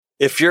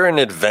If you're an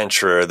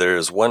adventurer,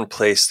 there's one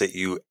place that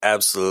you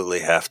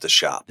absolutely have to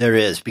shop. There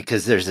is,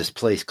 because there's this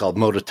place called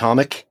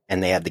Mototomic,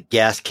 and they have the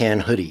gas can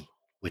hoodie,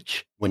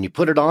 which when you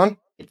put it on,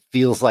 it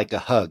feels like a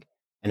hug.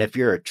 And if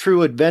you're a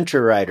true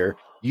adventure rider,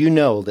 you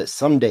know that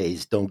some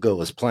days don't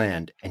go as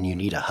planned and you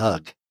need a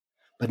hug.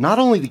 But not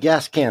only the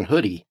gas can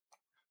hoodie,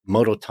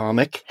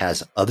 Mototomic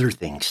has other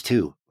things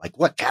too. Like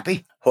what,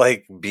 Cappy?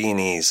 Like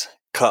beanies,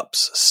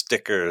 cups,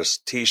 stickers,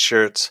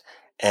 t-shirts,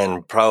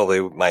 and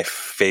probably my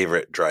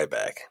favorite dry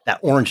bag. That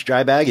orange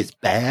dry bag is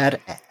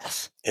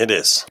badass. It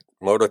is.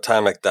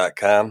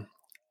 Mototomic.com.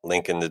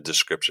 Link in the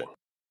description.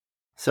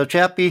 So,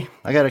 Chappie,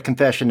 I got a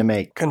confession to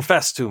make.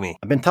 Confess to me.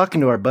 I've been talking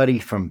to our buddy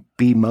from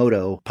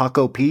B-Moto,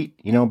 Paco Pete.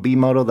 You know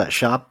B-Moto, that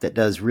shop that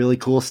does really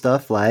cool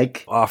stuff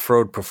like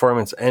Off-road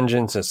performance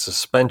engines and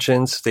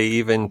suspensions. They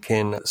even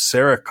can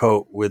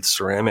Cerakote with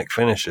ceramic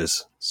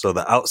finishes. So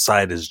the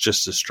outside is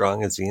just as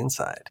strong as the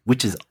inside.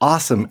 which is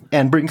awesome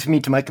and brings me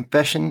to my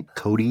confession,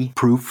 Cody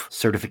Proof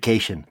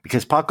certification.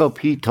 Because Paco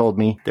Pete told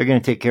me they're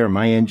going to take care of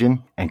my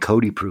engine and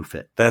Cody Proof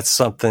it. That's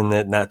something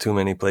that not too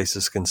many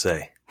places can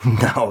say.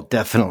 No,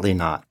 definitely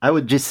not. I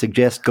would just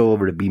suggest go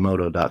over to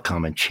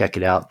bmoto.com and check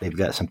it out. They've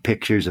got some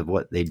pictures of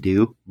what they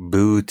do.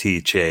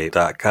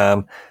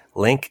 Bootiche.com.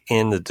 Link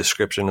in the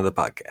description of the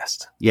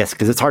podcast. Yes,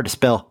 because it's hard to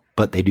spell,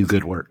 but they do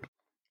good work.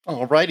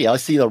 Alrighty, I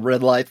see the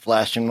red light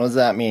flashing. What does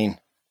that mean?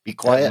 Be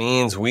quiet? That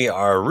means we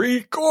are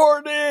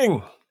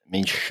recording. It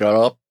means shut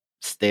up,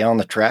 stay on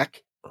the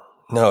track.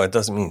 No, it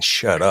doesn't mean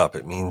shut up.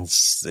 It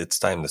means it's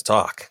time to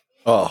talk.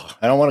 Oh,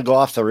 I don't want to go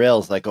off the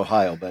rails like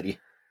Ohio, buddy.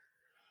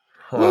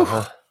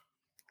 Uh-huh.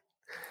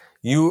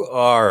 You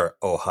are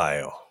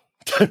Ohio.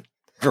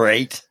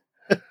 Great.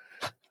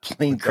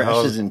 Plane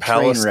crashes and train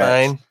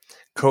Palestine.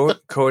 wrecks.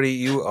 Cody,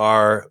 you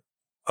are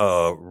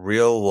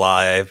real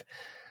live,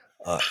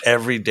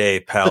 everyday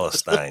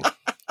Palestine.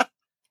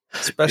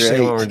 Especially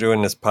Great. when we're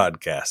doing this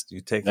podcast.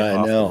 You take it I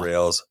off know. the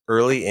rails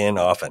early and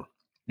often.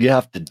 You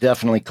have to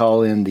definitely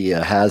call in the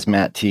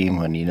hazmat team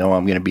when you know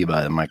I'm going to be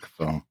by the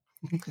microphone.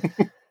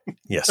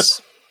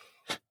 Yes.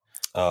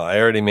 I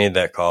already made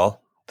that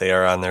call. They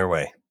are on their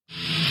way.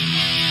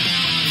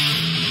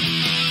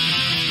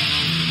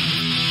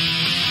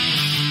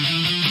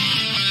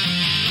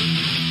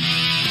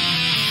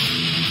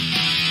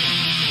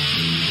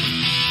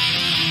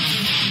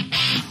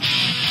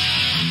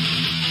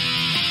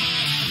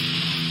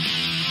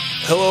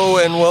 Hello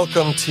and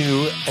welcome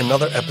to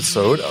another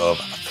episode of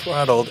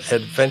Throttled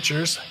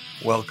Adventures.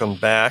 Welcome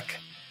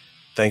back.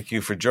 Thank you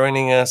for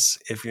joining us.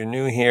 If you're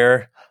new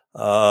here,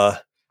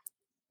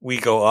 we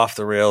go off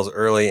the rails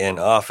early and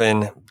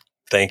often.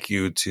 Thank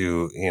you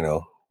to,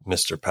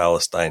 Mr.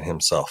 Palestine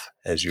himself,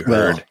 as you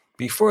heard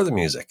before the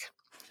music.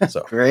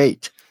 So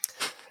Great.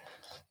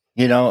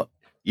 You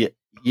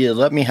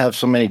let me have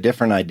so many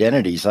different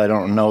identities. I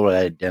don't know what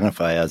I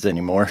identify as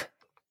anymore.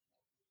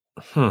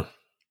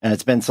 And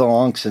it's been so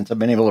long since I've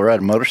been able to ride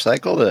a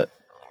motorcycle that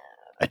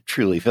I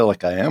truly feel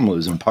like I am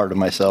losing part of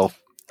myself.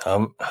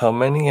 How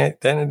many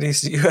identities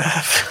do you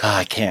have?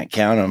 I can't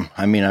count them.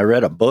 I mean, I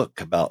read a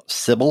book about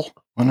Sybil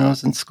when I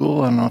was in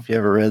school. I don't know if you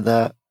ever read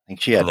that. I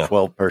think she had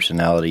 12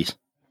 personalities.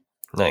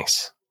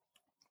 Nice.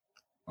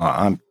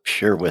 I'm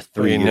sure with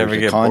 3 You years never of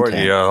get content.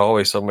 bored. You got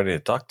always somebody to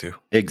talk to.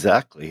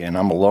 Exactly. And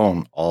I'm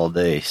alone all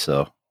day.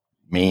 So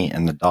me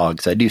and the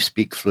dogs. I do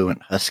speak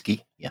fluent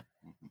Husky. Yeah.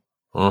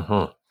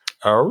 Mm-hmm.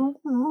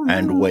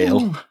 And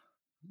whale.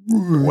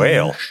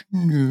 Whale.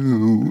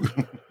 No.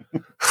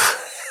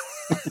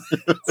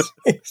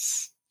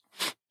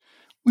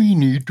 We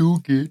need to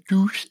get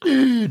to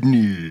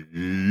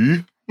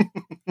Sydney.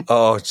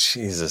 Oh,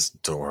 Jesus,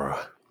 Dora.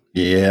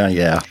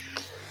 Yeah.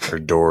 Or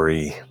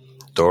Dory.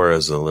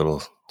 Dora's a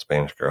little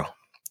Spanish girl.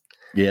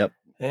 Yep.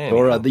 Anywho.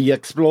 Dora the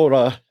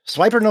Explorer.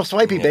 Swiper, no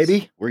swipey, Yes.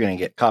 baby. We're going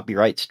to get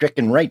copyright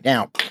stricken right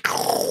now.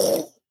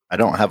 I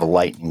don't have a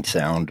lightning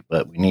sound,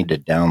 but we need to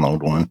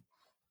download one.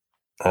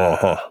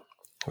 Uh-huh.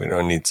 We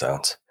don't need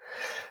sounds.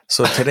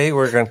 So today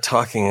we're going to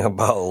talking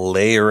about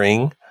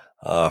layering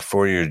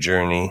for your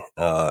journey.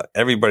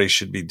 Everybody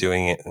should be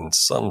doing it in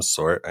some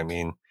sort. I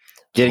mean,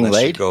 Getting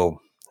laid?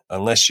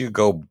 Unless you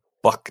go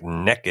buck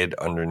naked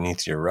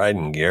underneath your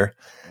riding gear.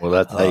 Well,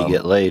 that's how you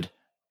get laid.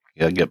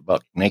 You got to get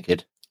buck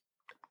naked.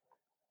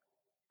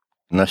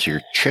 Unless you're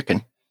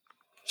chicken.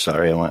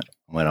 Sorry, I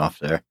went off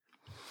there.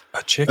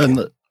 A chicken. And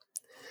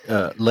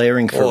the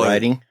layering for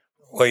riding.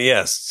 Well,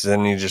 yes.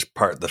 Then you just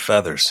part the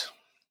feathers.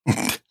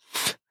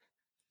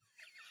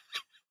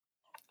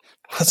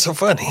 What's so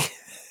funny?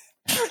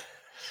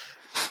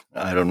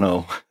 I don't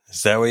know.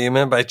 Is that what you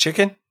meant by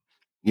chicken?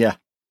 Yeah.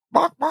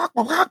 Bark, bark,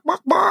 bark,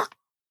 bark, bark.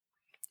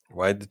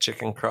 Why'd the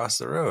chicken cross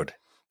the road?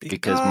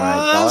 Because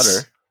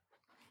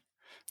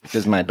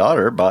my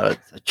daughter bought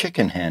a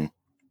chicken hen.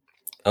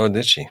 Oh,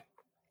 did she?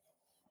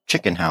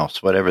 Chicken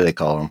house, whatever they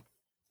call them.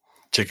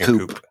 Chicken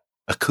coop.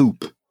 A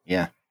coop,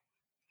 yeah.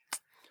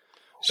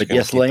 She's But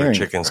yes, keep her layering.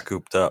 chickens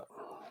cooped up.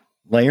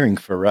 Layering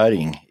for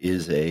riding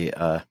is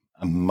a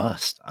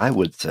must, I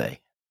would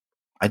say.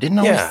 I didn't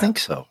always think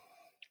so.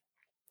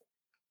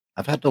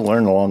 I've had to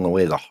learn along the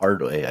way the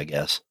hard way, I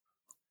guess.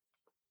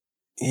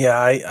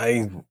 Yeah,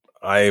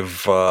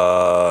 I've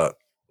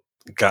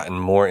gotten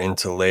more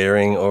into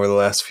layering over the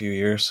last few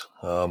years,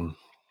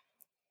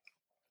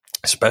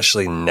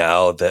 especially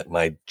now that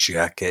my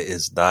jacket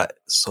is not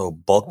so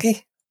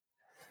bulky.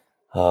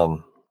 I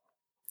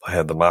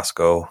have the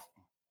Moscow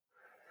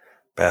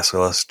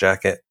Basilisk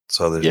jacket,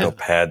 so there's no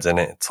pads in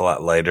it. It's a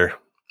lot lighter,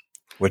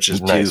 which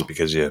is nice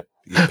because you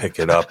pick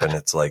it up and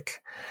it's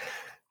like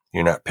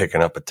you're not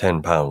picking up a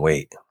 10-pound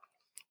weight.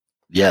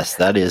 Yes,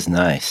 that is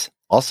nice.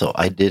 Also,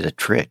 I did a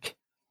trick.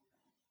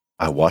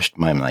 I washed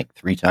mine like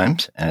 3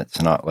 times, and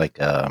it's not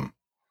like I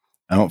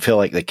don't feel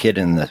like the kid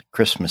in the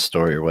Christmas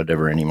story or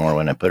whatever anymore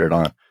when I put it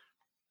on.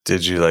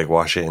 Did you like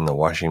wash it in the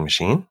washing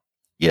machine?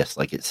 Yes,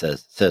 like it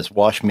says. It says,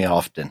 wash me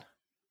often.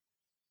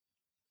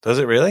 Does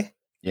it really?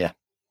 Yeah.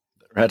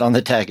 Right on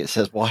the tag, it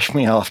says, wash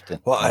me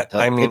often. Well,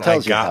 I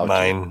got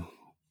mine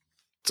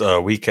a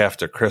week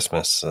after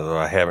Christmas, so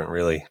I haven't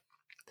really.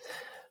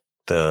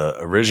 The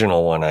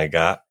original one I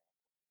got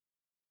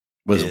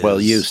was well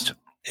used.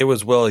 It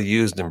was well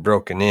used and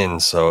broken in,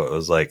 so it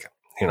was like,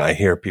 I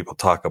hear people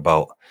talk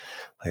about,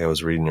 like I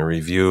was reading a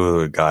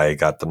review, a guy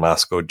got the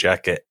Moscow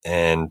jacket,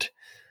 and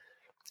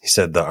he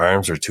said the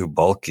arms are too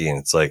bulky, and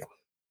it's like,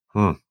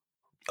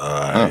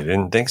 I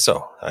didn't think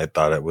so. I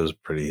thought it was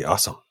pretty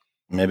awesome.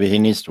 Maybe he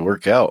needs to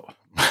work out.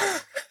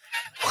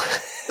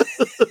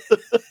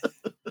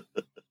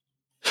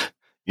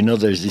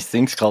 There's these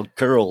things called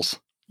curls.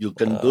 You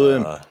can do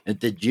them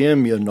at the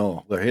gym,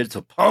 We're here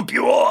to pump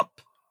you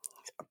up.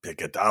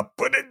 Pick it up,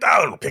 put it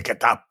down. Pick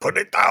it up, put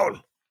it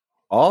down.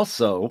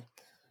 Also,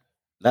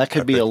 that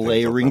could be a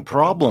layering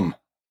problem.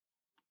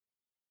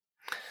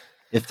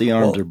 If the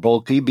arms are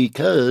bulky,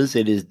 because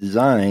it is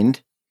designed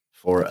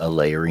for a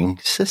layering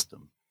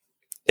system.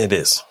 It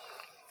is.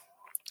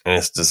 And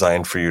it's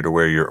designed for you to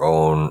wear your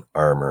own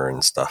armor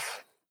and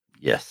stuff.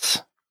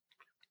 Yes.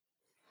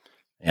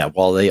 Yeah,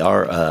 while they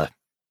are,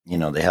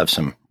 they have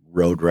some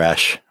road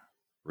rash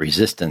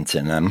resistance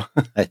in them.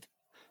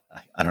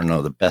 I don't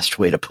know the best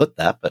way to put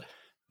that, but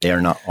they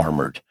are not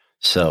armored.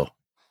 So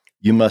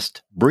you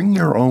must bring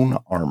your own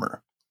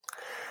armor.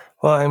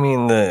 Well, I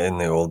mean, in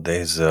the old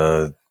days,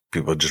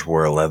 people just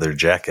wore a leather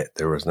jacket.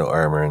 There was no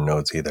armor in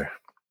those either.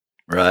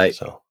 Right.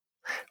 So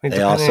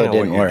they also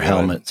didn't wear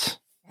helmets.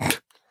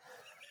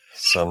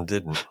 Some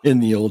didn't. In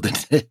the olden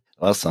days.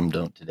 Well, some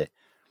don't today.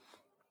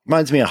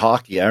 Reminds me of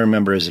hockey. I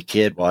remember as a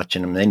kid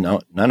watching them.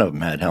 None of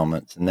them had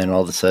helmets. And then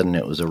all of a sudden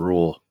it was a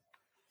rule.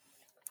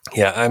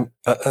 Yeah,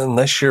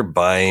 unless you're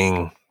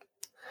buying,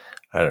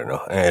 I don't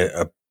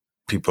know.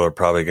 People are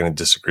probably going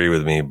to disagree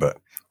with me, but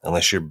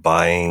unless you're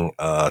buying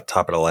a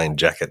top of the line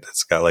jacket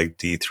that's got like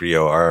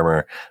D3O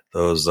armor,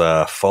 those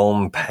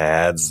foam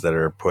pads that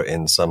are put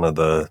in some of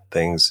the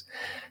things,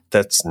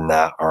 that's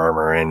not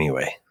armor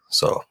anyway.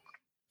 So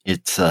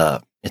it's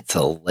a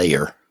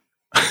layer.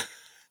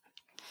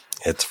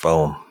 It's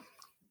foam.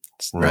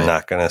 It's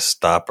not going to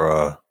stop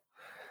a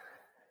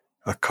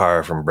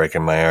car from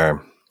breaking my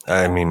arm.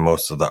 I mean,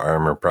 most of the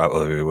armor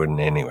probably wouldn't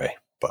anyway,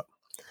 but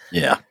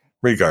yeah.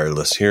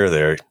 Regardless, here or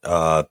there,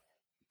 that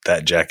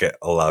jacket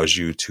allows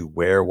you to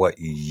wear what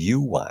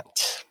you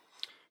want.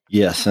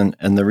 Yes,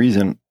 and the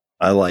reason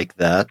I like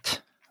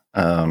that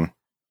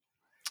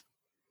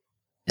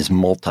is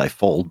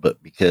multifold,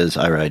 but because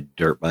I ride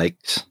dirt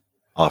bikes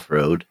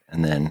off-road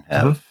and then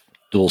have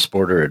dual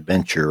sport or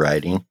adventure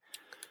riding,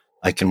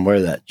 I can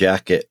wear that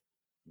jacket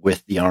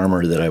with the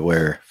armor that I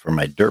wear for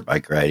my dirt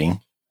bike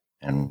riding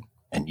and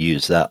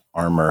use that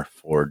armor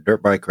for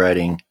dirt bike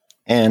riding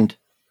and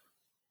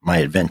my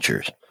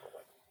adventures.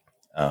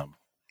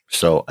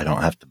 So I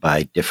don't have to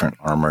buy different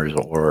armors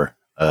or,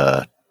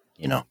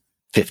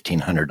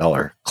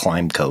 $1,500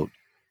 climb coat.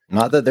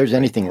 Not that there's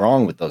anything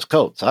wrong with those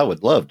coats. I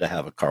would love to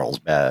have a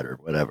Carlsbad or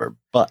whatever,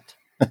 but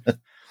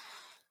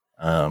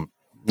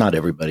not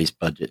everybody's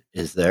budget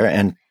is there.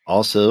 And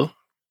also,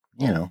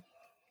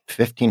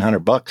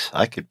 $1,500,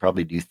 I could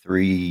probably do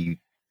 2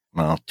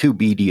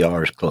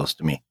 BDRs close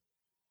to me.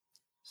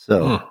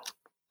 So,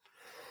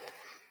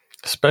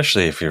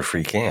 especially if you're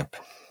free camp.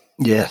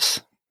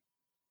 Yes.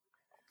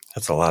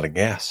 That's a lot of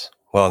gas.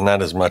 Well,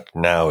 not as much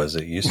now as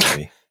it used to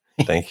be.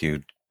 Thank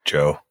you,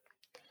 Joe.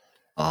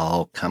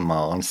 Oh, come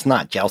on. It's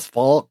not Joe's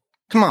fault.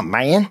 Come on,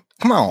 man.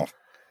 Come on.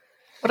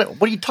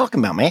 What are you talking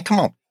about, man?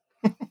 Come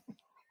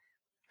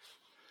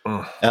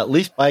on. At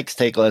least bikes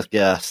take less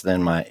gas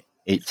than my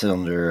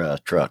 8-cylinder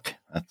truck.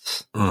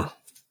 That's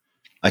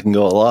I can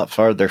go a lot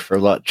farther for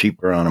a lot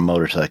cheaper on a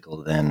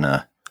motorcycle than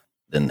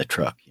the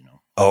truck,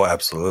 Oh,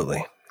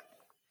 absolutely.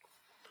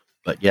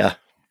 But yeah,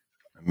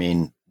 I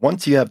mean,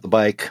 once you have the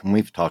bike, and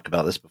we've talked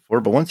about this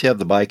before, but once you have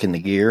the bike and the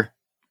gear,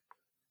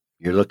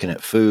 you're looking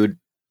at food,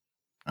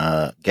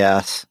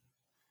 gas,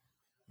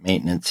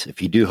 maintenance.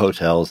 If you do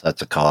hotels,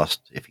 that's a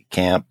cost. If you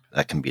camp,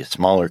 that can be a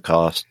smaller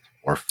cost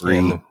or free.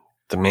 And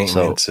the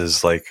maintenance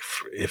is like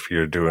if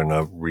you're doing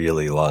a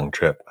really long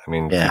trip. I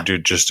mean, if you're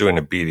just doing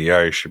a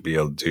BDR, you should be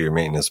able to do your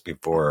maintenance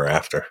before or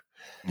after.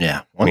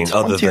 Yeah.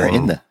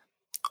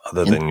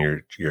 Other than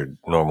your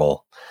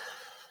normal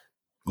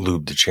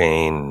lube the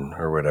chain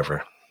or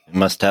whatever. It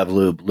must have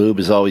lube. Lube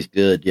is always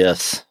good,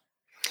 yes.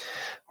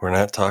 We're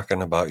not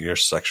talking about your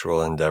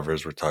sexual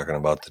endeavors. We're talking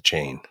about the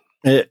chain.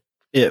 It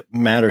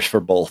matters for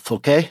both,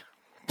 okay?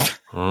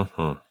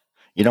 Mm-hmm.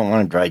 You don't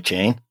want a dry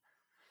chain.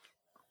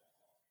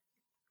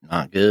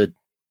 Not good.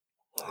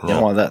 You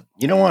don't want that.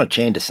 You don't want a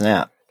chain to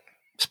snap,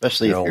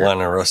 especially you if don't you're...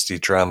 want a rusty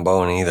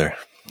trombone either.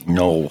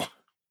 No.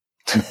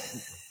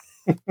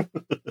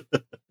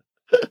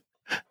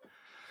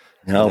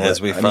 No, and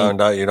as we found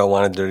out, you don't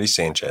want a dirty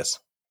Sanchez.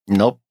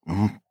 Nope.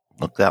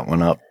 Look that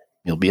one up.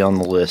 You'll be on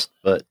the list,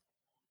 but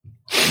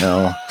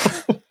no.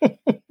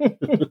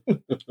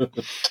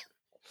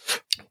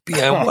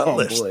 Be on what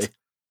list? Boy.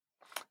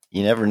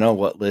 You never know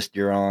what list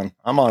you're on.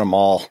 I'm on them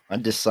all. I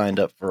just signed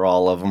up for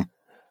all of them.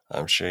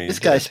 I'm sure you This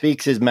guy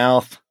speaks his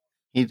mouth.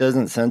 He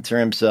doesn't censor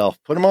himself.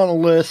 Put him on a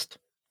list.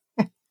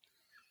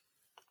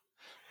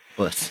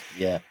 But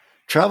yeah,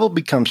 travel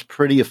becomes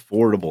pretty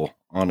affordable,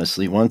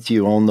 honestly, once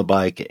you own the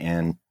bike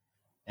and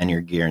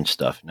your gear and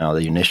stuff. Now,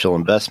 the initial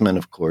investment,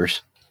 of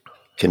course,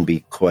 can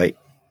be quite...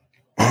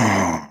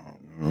 yeah,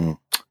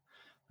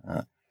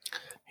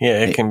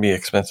 it can be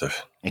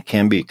expensive. It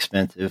can be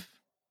expensive.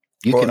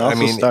 You can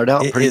also start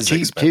out pretty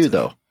cheap expensive. Too,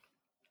 though.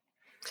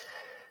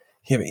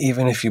 Yeah, but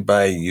even if you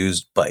buy a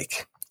used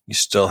bike, you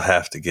still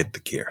have to get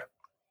the gear.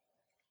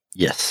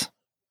 Yes.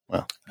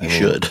 Well, you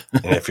should.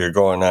 And if you're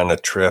going on a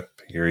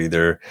trip,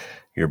 you're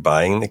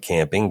buying the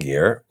camping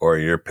gear or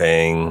you're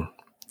paying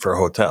for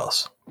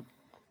hotels.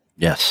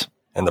 Yes.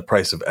 And the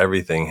price of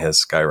everything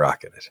has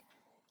skyrocketed.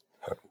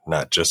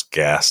 Not just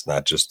gas,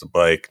 not just the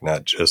bike,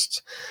 not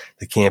just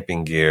the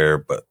camping gear,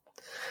 but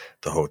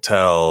the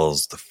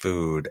hotels, the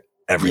food,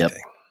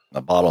 everything. Yep.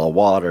 A bottle of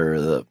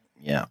water,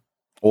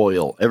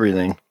 oil,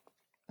 everything.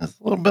 It's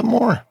a little bit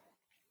more,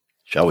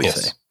 shall we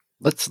say.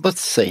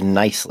 Let's say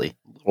nicely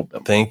a little bit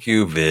more. Thank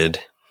you, Vid.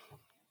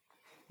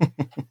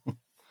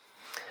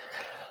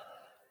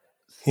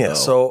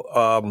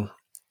 So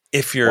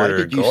if you're why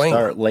did you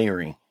start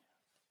layering?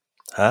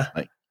 Huh?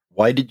 Like,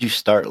 why did you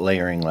start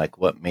layering? Like,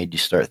 what made you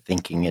start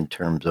thinking in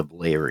terms of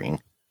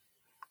layering?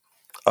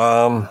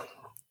 Well,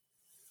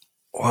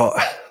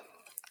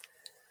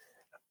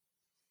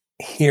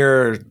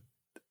 here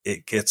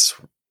it gets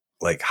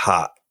like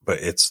hot, but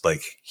it's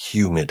like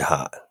humid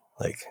hot,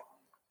 like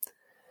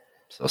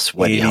so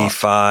sweaty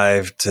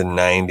 85 hot. To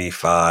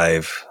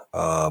 95.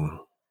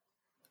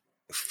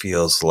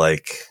 Feels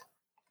like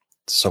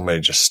somebody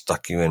just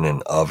stuck you in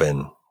an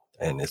oven.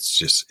 And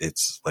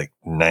it's like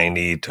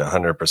 90 to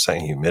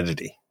 100%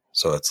 humidity.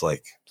 So it's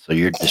like... So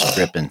you're just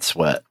dripping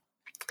sweat.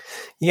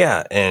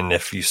 Yeah. And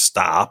if you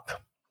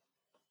stop,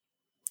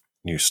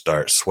 you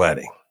start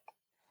sweating.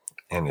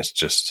 And it's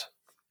just...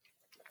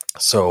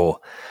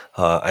 So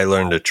I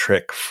learned a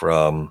trick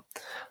from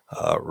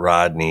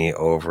Rodney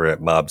over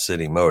at Mob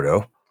City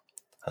Moto.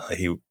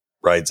 He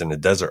rides in the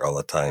desert all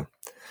the time.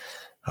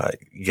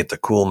 You get the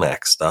Cool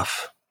Max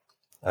stuff.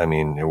 I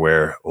mean, you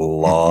wear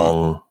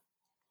long...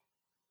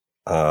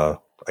 I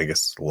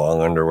guess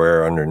long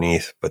underwear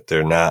underneath, but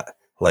they're not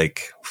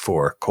like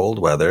for cold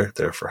weather.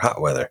 They're for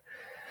hot weather.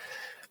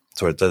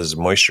 So it does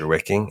moisture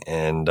wicking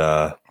and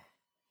turned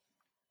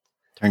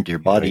your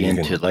body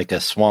into like a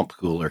swamp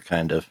cooler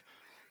kind of.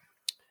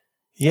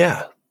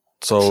 Yeah.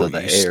 So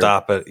you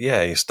stop at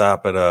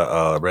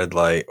a red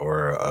light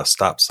or a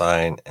stop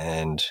sign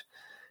and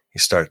you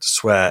start to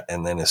sweat.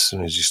 And then as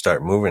soon as you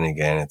start moving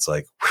again, it's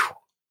like, whew,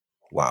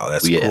 wow,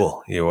 that's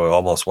cool. You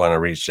almost want to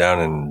reach down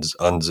and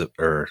unzip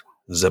or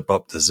zip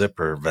up the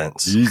zipper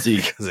vents.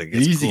 Easy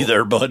cool.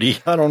 There, buddy.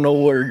 I don't know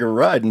where you're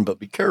riding, but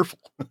be careful.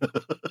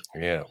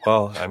 Yeah.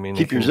 Well, I mean,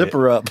 keep your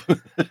zipper up.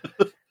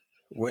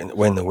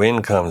 when the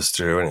wind comes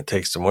through and it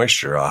takes the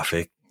moisture off,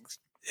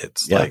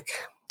 it's like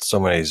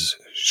somebody's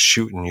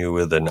shooting you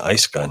with an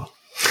ice gun.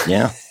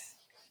 Yeah.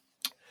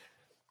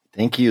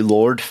 Thank you,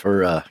 Lord,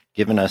 for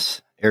giving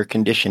us air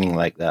conditioning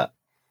like that.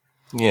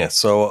 Yeah.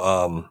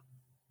 So,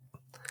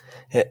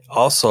 it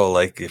also,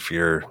 like, if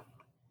you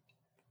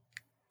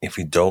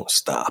don't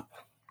stop,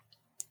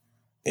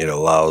 it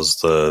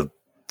allows the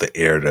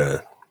air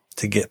to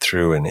get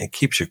through and it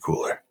keeps you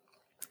cooler.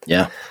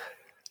 Yeah.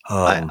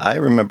 I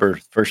remember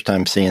first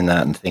time seeing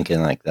that and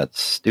thinking like that's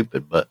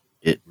stupid, but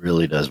it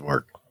really does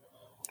work.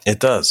 It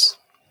does.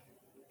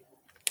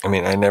 I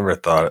mean, I never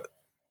thought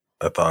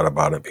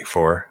about it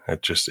before.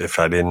 It just, if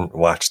I didn't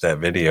watch that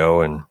video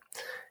and,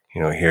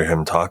 hear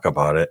him talk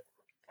about it,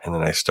 and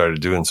then I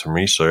started doing some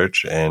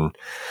research and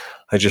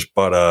I just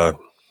bought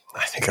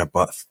I think I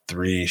bought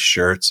 3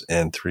 shirts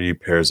and 3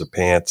 pairs of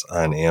pants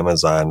on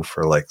Amazon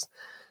for like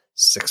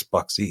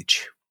 $6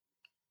 each.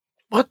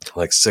 What?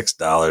 Like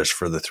 $6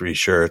 for the 3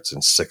 shirts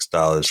and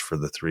 $6 for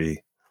the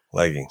 3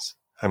 leggings.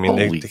 I mean,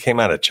 they came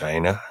out of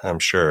China, I'm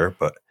sure,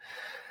 but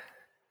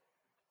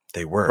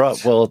they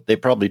worked. Well, they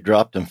probably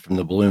dropped them from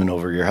the balloon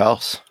over your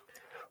house.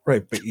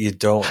 Right, but you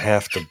don't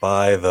have to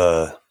buy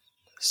the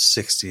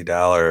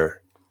 $60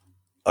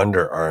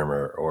 Under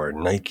Armour or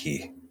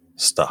Nike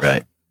stuff.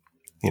 Right.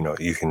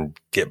 You can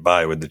get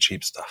by with the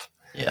cheap stuff.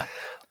 Yeah.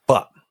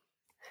 But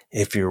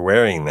if you're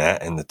wearing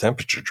that and the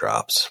temperature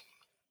drops,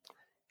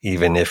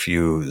 even if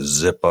you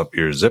zip up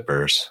your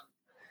zippers,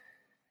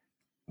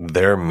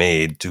 they're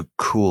made to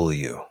cool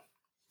you.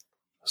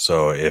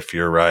 So if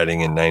you're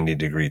riding in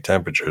 90-degree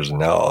temperatures and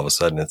now all of a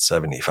sudden it's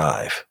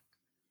 75,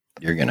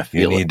 you're going to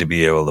feel you need to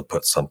be able to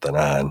put something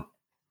on,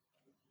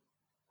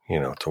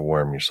 to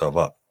warm yourself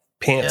up.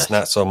 Pants, Yes.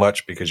 not so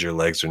much because your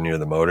legs are near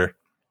the motor,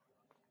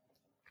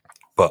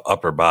 but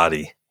upper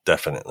body,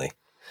 definitely.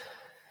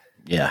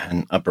 Yeah,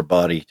 and upper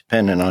body,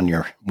 depending on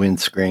your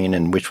windscreen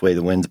and which way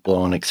the wind's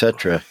blowing,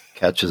 etc.,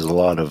 catches a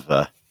lot of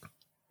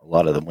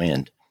the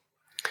wind.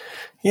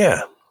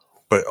 Yeah,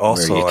 but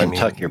also where you can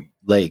tuck your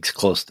legs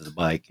close to the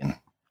bike and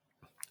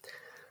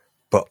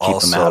keep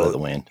them out of the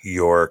wind.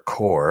 Your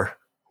core,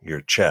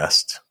 your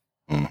chest,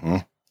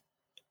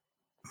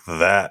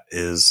 that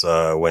is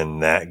when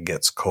that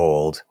gets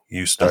cold,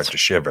 you start to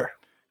shiver.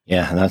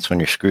 Yeah, and that's when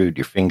you're screwed.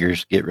 Your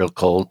fingers get real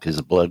cold because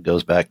the blood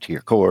goes back to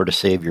your core to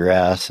save your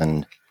ass,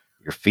 and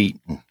your feet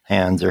and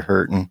hands are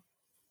hurting.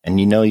 And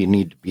you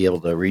need to be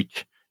able to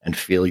reach and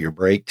feel your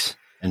brakes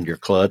and your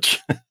clutch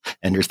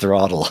and your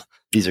throttle.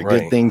 These are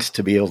good things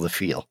to be able to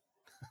feel.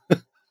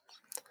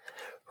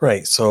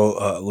 Right.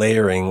 So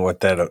layering,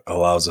 what that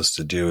allows us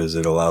to do is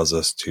it allows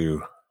us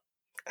to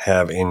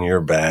have in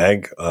your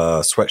bag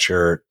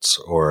sweatshirts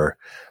or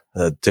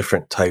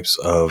different types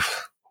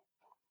of,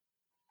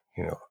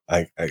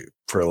 I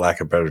for lack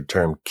of a better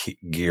term,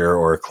 gear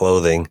or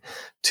clothing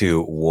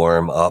to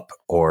warm up,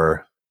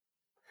 or,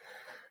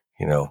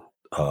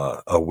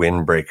 a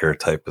windbreaker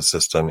type of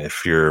system.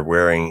 If you're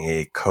wearing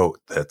a coat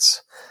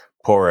that's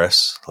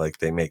porous, like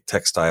they make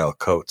textile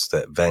coats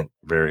that vent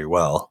very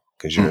well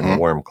because you're in a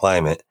warm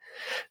climate.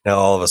 Now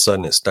all of a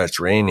sudden it starts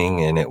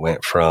raining and it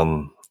went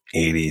from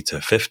 80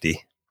 to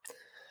 50.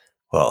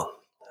 Well,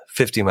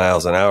 50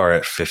 miles an hour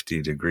at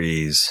 50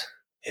 degrees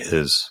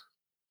is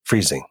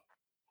freezing.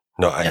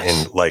 No,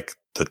 Yes. and like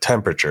the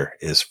temperature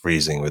is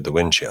freezing with the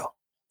wind chill.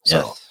 So,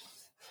 yes.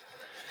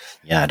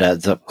 Yeah, it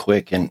adds up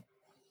quick. And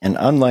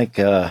unlike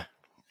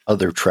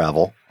other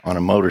travel on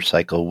a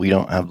motorcycle, we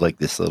don't have like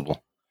this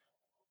little,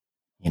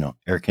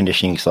 air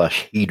conditioning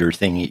 / heater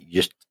thing. You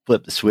just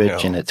flip the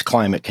switch and it's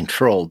climate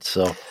controlled.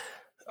 So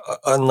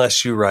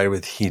unless you ride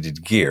with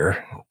heated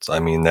gear,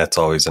 that's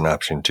always an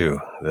option too.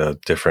 The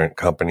different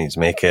companies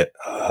make it.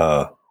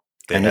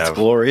 It's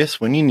glorious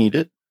when you need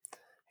it.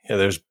 Yeah,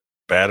 there's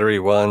battery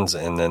ones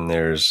and then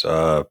there's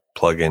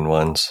plug-in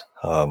ones.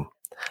 I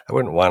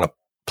wouldn't want a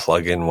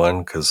plug-in one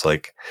because,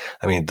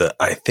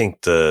 I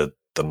think the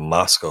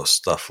Moscow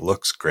stuff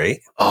looks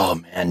great. Oh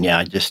man,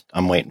 yeah.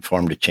 I'm waiting for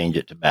them to change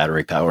it to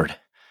battery powered.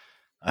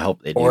 I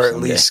hope they do. Or at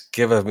someday. least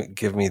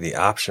give me the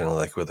option,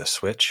 like with a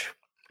switch.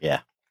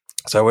 Yeah.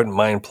 So I wouldn't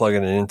mind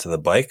plugging it into the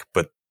bike,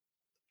 but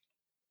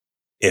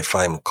if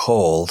I'm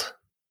cold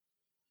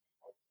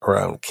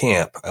around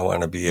camp, I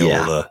want to be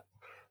able to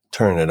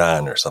turn it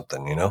on or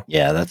something,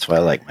 Yeah, that's why I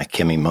like my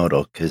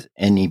Kimimoto, because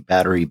any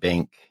battery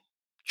bank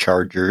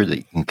charger that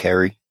you can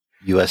carry,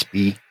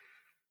 USB,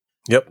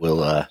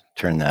 will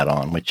turn that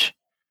on, which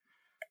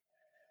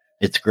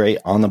it's great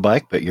on the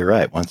bike, but you're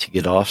right. Once you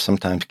get off,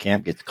 sometimes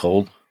camp gets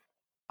cold.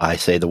 I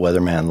say the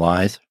weatherman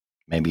lies.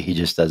 Maybe he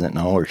just doesn't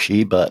know, or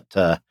she, but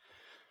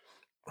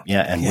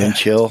wind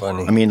chill.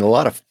 A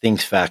lot of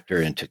things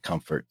factor into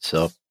comfort.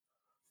 So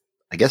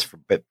I guess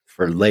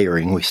for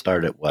layering, we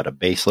start at a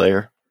base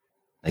layer?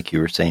 Like you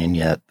were saying,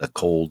 the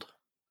cool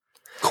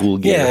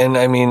gear. Yeah, and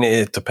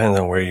it depends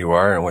on where you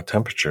are and what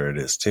temperature it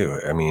is too.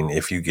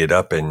 If you get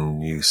up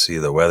and you see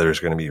the weather is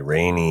going to be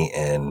rainy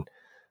and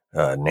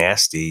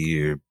nasty,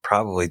 you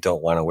probably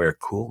don't want to wear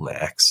Cool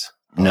Max.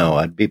 No,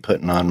 I'd be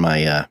putting on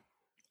my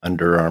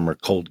Under Armour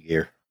cold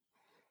gear.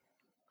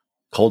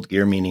 Cold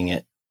gear meaning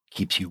it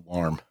keeps you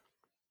warm.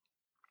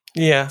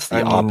 Yeah, it's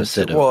the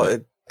opposite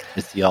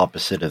it's the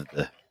opposite of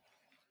the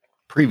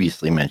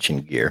previously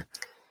mentioned gear.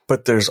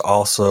 But there's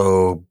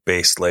also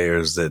base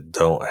layers that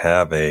don't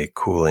have a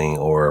cooling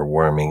or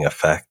warming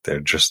effect. They're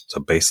just a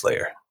base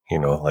layer,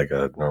 like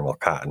a normal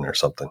cotton or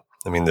something.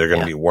 They're going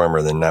to be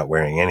warmer than not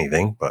wearing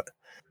anything, but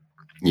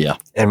yeah.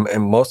 And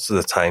most of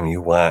the time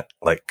you want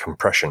like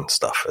compression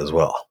stuff as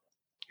well,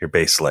 your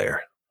base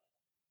layer.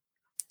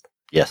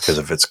 Yes. Because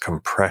if it's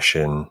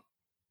compression,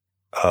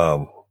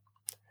 it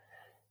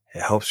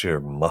helps your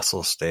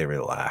muscles stay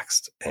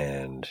relaxed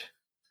and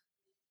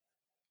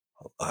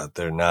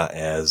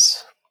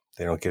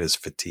they don't get as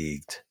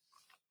fatigued.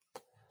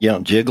 You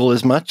don't jiggle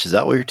as much? Is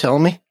that what you're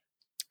telling me?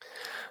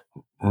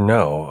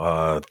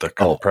 No, the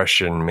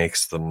compression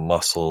makes the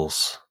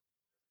muscles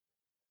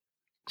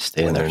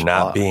stay when they're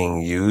not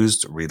being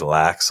used,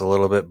 relax a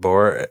little bit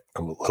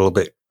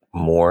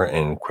more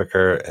and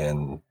quicker,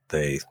 and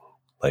they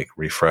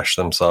refresh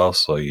themselves.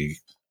 So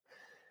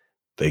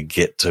they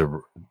get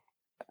to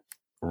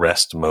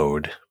rest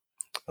mode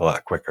a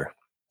lot quicker.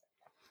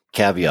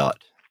 Caveat: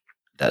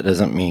 that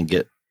doesn't mean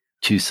get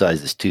 2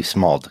 sizes too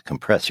small to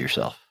compress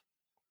yourself,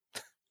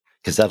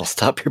 because that'll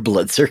stop your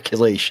blood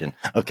circulation.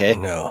 Okay,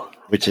 no,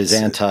 which is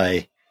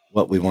anti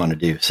what we want to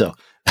do. So,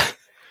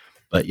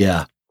 but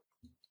yeah,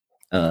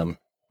 I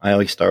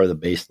always start with a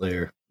base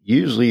layer.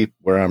 Usually,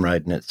 where I'm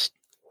riding, it's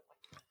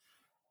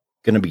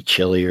going to be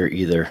chillier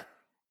either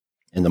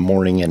in the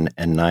morning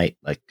and night.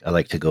 Like I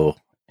like to go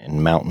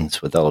in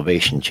mountains with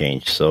elevation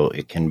change. So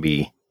it can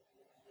be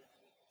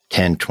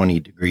 10, 20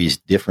 degrees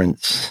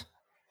difference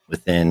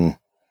within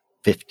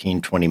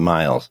 15, 20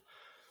 miles.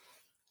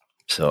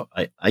 So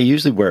I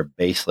usually wear a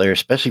base layer,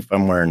 especially if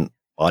I'm wearing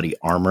body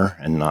armor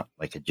and not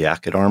like a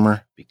jacket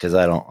armor, because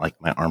I don't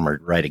like my armor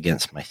right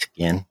against my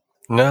skin.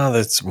 No,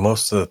 that's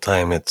most of the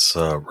time it's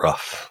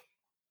rough.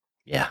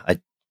 Yeah,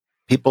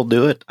 people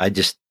do it. I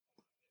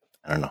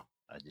don't know.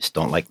 I just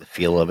don't like the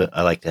feel of it.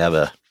 I like to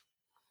have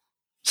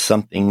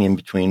something in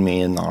between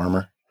me and the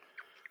armor.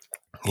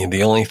 Yeah,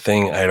 the only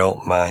thing I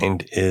don't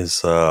mind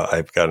is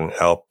I've got an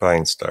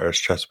Alpine Stars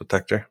chest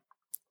protector.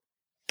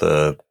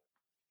 The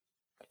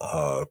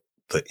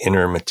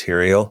inner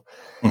material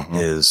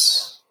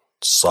is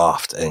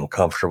soft and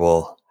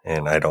comfortable,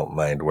 and I don't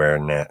mind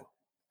wearing that.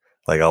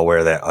 Like I'll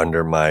wear that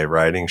under my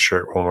riding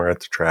shirt when we're at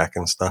the track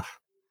and stuff.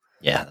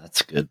 Yeah,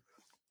 that's good.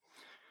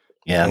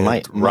 Yeah, and my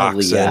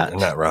Roxon,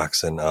 not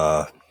Roxon,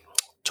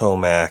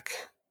 Tomac,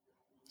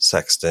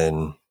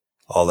 Sexton,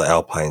 all the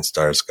Alpine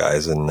Stars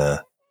guys, and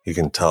you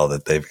can tell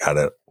that they've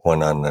got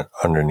one on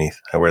underneath.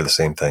 I wear the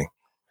same thing.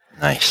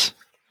 Nice.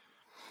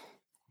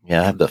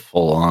 Yeah, I have the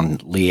full-on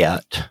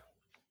Liat.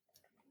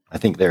 I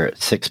think they're at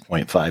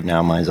 6.5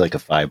 now. Mine's like a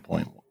 5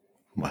 point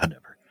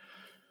whatever.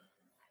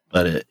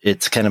 But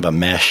it's kind of a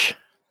mesh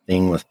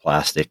thing with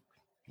plastic,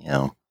 you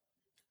know.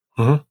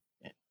 Mm-hmm.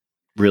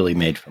 Really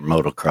made for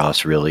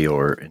motocross, really,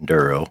 or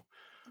enduro.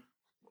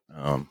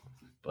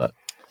 But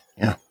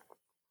yeah.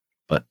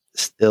 But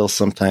still,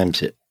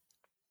 sometimes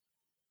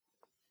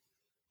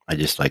I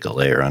just like a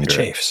layer under it.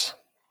 Chafes.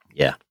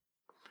 Yeah.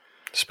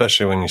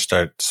 Especially when you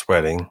start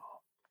sweating.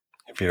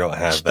 If you don't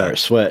have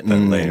sweating,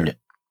 that layer.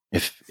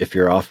 If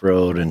you're off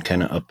road and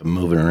kind of up and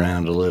moving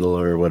around a little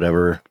or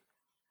whatever,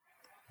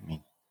 I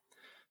mean,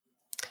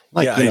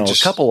 a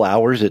couple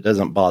hours, it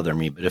doesn't bother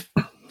me. But if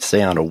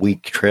say on a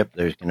week trip,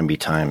 there's going to be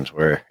times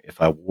where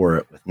if I wore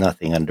it with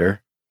nothing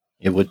under,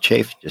 it would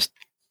chafe. Just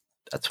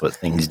that's what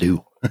things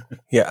do.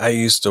 Yeah, I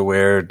used to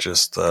wear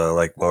just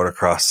like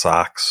motocross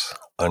socks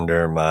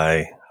under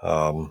my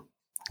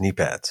knee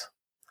pads,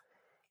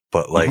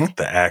 but like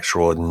the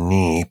actual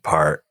knee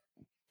part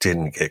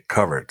didn't get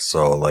covered.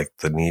 So like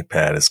the knee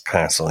pad is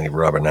constantly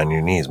rubbing on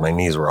your knees. My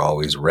knees were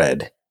always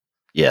red.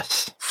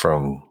 Yes.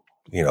 From,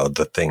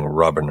 the thing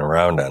rubbing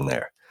around on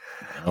there.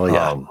 Oh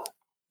yeah.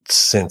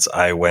 Since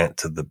I went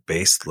to the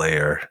base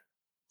layer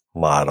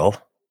model,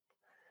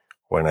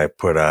 when I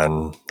put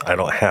on, I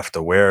don't have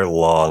to wear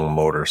long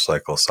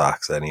motorcycle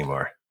socks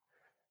anymore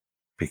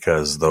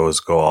because those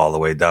go all the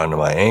way down to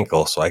my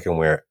ankle. So I can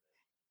wear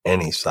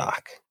any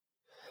sock.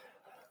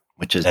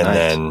 Which is nice. And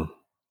then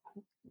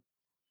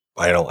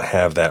I don't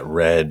have that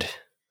red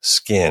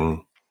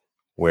skin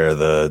where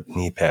the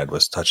knee pad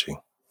was touching.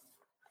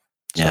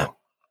 So. Yeah.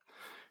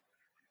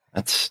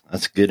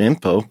 That's good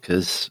info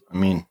because, I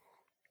mean,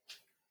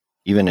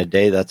 even a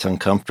day that's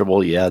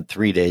uncomfortable, you add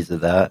 3 days of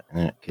that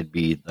and it could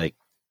be like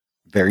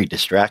very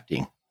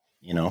distracting,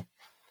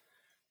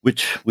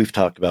 which we've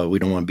talked about. We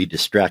don't want to be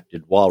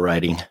distracted while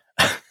riding.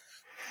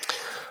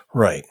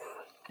 Right.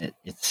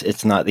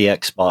 It's not the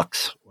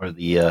Xbox or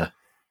the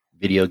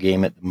video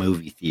game at the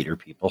movie theater,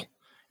 people.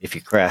 If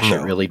you crash,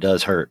 It really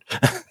does hurt.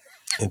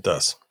 It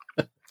does.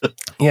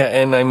 Yeah,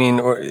 and I mean,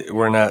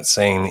 we're not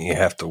saying that you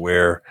have to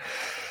wear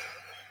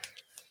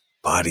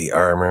body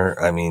armor.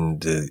 I mean,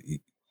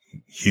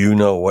 you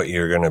know what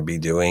you're going to be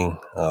doing,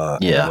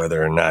 and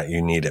whether or not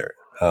you need it.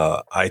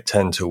 I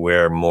tend to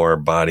wear more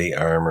body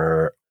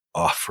armor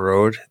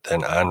off-road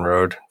than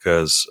on-road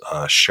because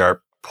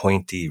sharp,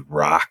 pointy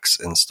rocks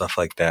and stuff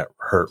like that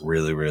hurt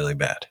really, really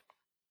bad.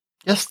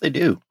 Yes, they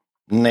do.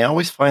 And they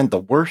always find the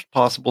worst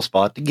possible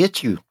spot to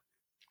get you.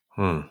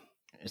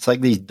 It's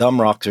like these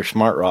dumb rocks are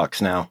smart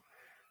rocks now.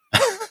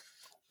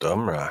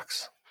 Dumb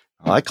rocks.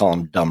 I call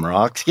them dumb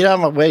rocks. Get out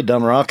of my way,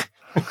 dumb rock.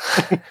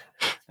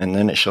 And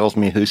then it shows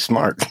me who's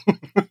smart.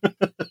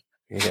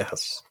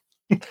 Yes.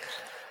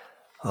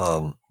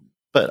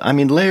 But I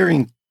mean,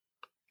 layering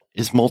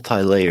is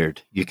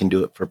multi-layered. You can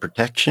do it for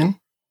protection.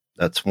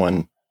 That's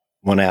one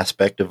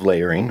aspect of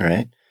layering,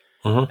 right?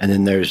 Mm-hmm. And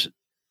then there's,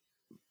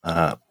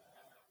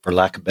 for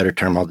lack of a better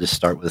term, I'll just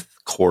start with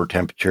core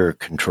temperature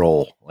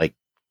control, like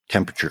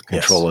temperature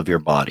control of your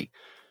body.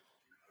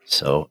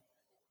 So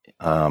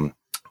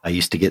I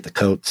used to get the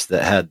coats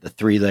that had the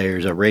 3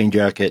 layers, a rain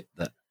jacket,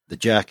 the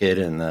jacket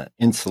and the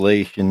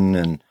insulation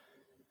and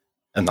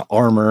the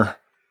armor.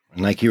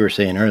 And like you were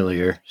saying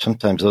earlier,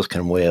 sometimes those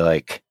can weigh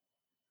like,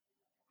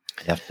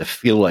 you have to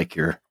feel like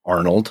you're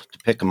Arnold to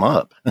pick them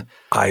up.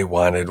 I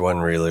wanted one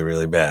really,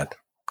 really bad.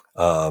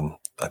 I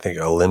think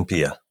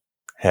Olympia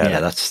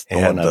had that's the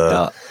one I've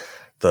got.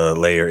 The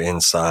layer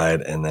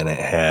inside, and then it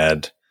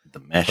had the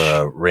mesh,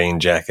 the rain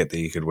jacket that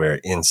you could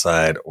wear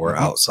inside or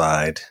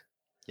outside.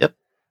 Yep.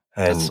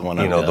 And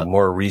the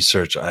more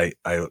research I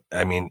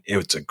mean,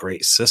 it's a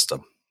great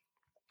system.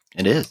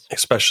 It is,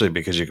 especially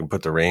because you can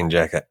put the rain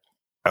jacket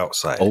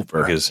outside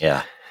over. Because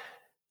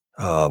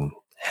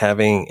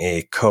having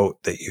a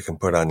coat that you can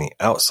put on the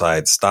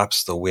outside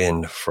stops the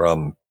wind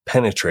from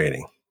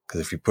penetrating.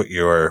 Because if you put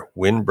your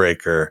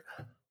windbreaker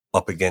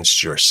up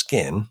against your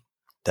skin,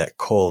 that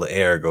cold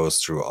air goes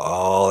through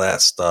all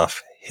that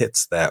stuff,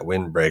 hits that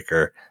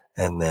windbreaker,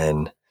 and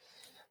then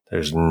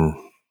there's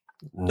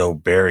no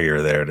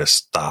barrier there to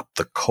stop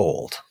the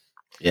cold.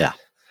 Yeah.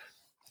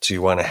 So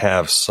you want to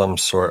have some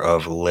sort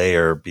of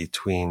layer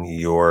between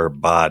your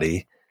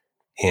body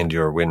and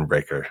your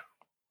windbreaker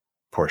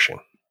portion.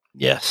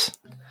 Yes.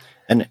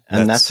 And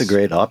that's a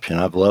great option.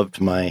 I've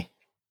loved my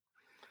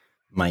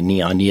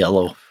neon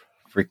yellow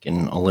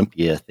freaking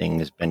Olympia thing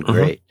has been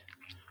great.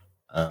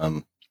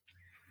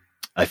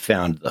 I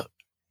found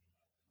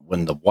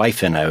when the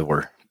wife and I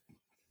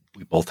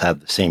we both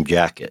had the same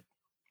jacket,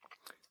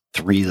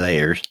 3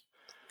 layers,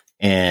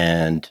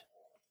 and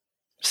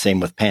same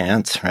with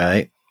pants,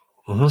 right?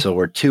 Mm-hmm. So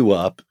we're 2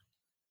 up,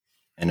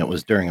 and it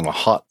was during the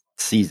hot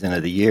season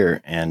of the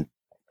year. And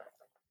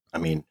I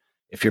mean,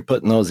 if you're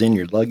putting those in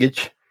your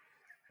luggage,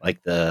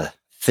 like the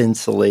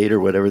Thinsulate or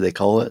whatever they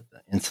call it,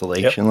 the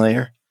insulation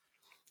layer,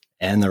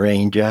 and the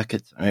rain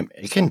jackets, I mean,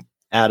 it can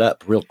add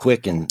up real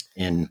quick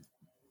in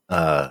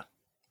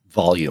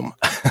volume.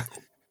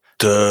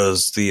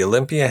 Does the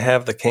Olympia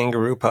have the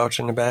kangaroo pouch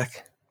in the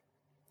back?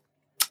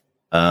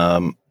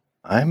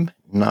 I'm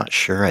not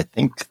sure. I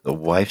think the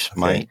wife's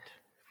might.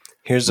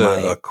 Here's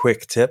a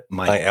quick tip.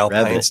 My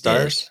Alpine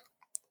Stars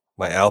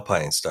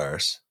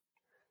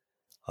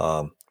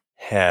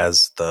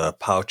has the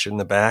pouch in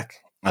the back.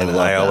 And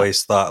I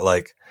always thought,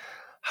 like,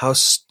 how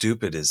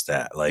stupid is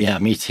that? Like, yeah,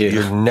 me too.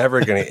 You're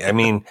never going to, I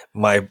mean,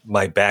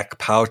 my back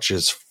pouch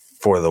is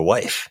for the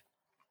wife.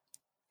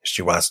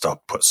 She wants to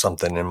put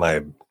something in my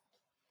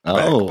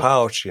back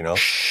pouch, you know.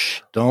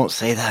 Shh, don't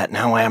say that.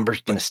 Now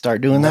Amber's going to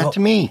start doing that to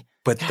me.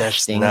 But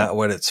that's not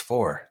what it's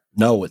for.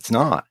 No, it's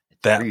not.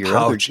 It's that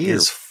pouch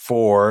is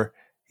for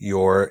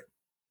your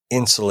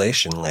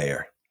insulation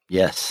layer.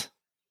 Yes.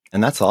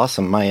 And that's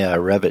awesome. My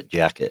Revit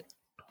jacket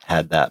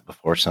had that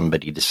before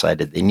somebody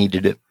decided they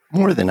needed it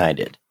more than I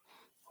did.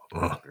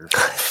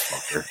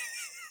 Fucker.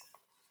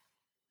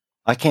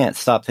 I can't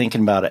stop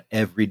thinking about it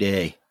every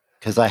day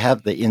because I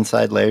have the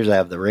inside layers. I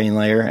have the rain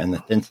layer and the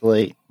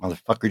Thinsulate.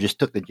 Motherfucker just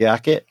took the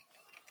jacket.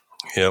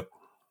 Yep.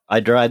 I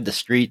drive the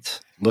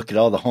streets, look at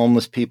all the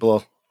homeless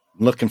people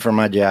looking for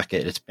my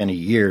jacket. It's been a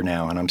year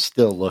now, and I'm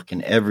still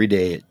looking every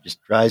day. It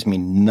just drives me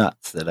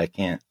nuts that I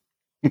can't.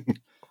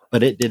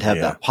 But it did have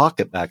that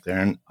pocket back there,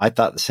 and I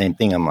thought the same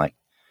thing. I'm like,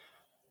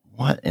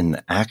 what in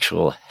the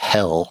actual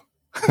hell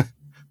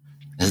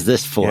is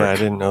this for? Yeah, I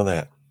didn't know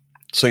that.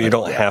 So you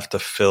don't have to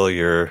fill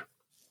your...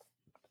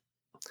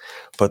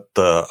 But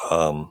the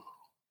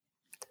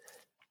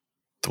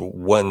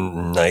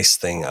one nice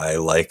thing I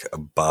like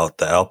about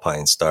the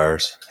Alpine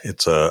Stars,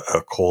 it's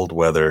a cold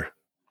weather.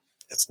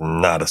 It's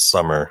not a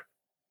summer.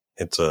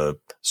 It's a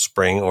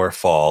spring or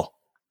fall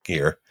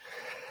gear.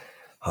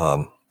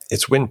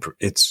 It's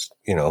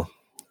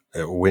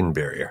a wind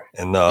barrier,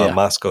 and the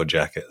Moscow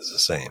jacket is the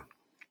same.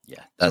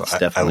 Yeah, that's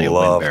definitely a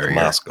wind barrier. I love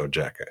the Moscow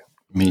jacket.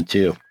 Me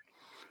too.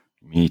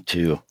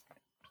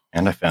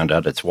 And I found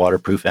out it's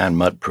waterproof and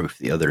mudproof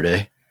the other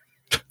day.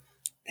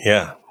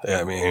 Yeah,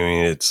 I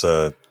mean it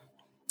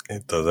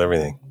does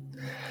everything.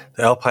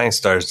 The Alpine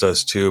Stars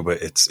does too,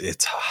 but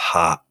it's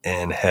hot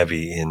and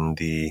heavy in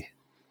the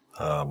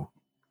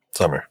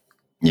summer.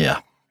 Yeah.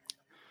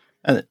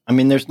 And I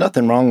mean, there's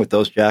nothing wrong with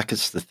those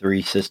jackets, the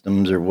 3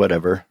 systems or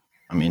whatever.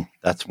 I mean,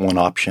 that's one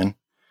option.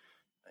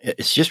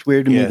 It's just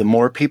weird to me. The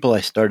more people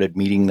I started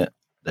meeting that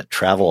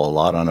travel a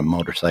lot on a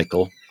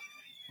motorcycle,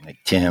 like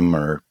Tim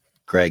or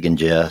Greg and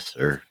Jess,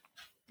 or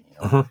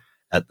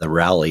at the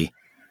rally,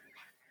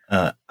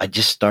 I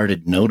just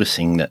started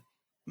noticing that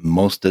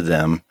most of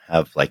them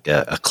have like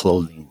a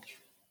clothing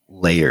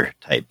layer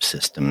type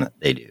system that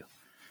they do.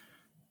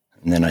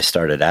 And then I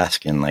started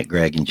asking, like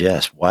Greg and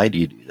Jess, why do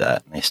you do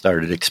that? And they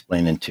started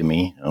explaining to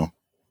me,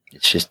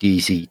 it's just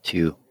easy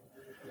to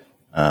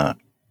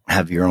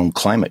have your own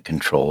climate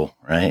control,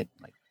 right?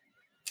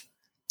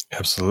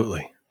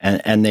 Absolutely.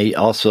 And they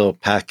also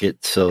pack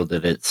it so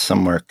that it's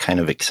somewhere kind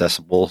of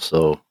accessible.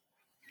 So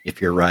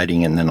if you're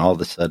riding and then all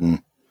of a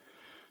sudden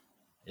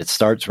it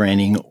starts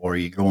raining, or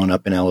you're going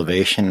up in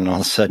elevation and all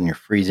of a sudden you're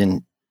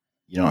freezing,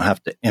 you don't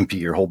have to empty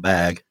your whole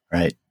bag,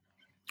 right?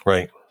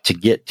 Right. To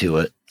get to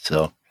it.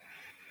 So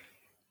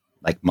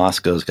like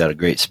Moscow's got a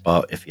great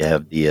spot if you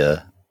have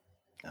the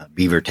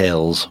beaver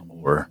tails,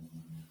 or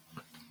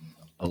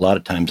a lot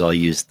of times I'll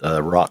use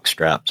the rock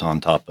straps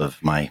on top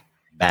of my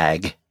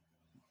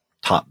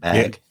top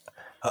bag,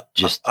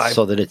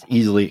 so that it's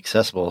easily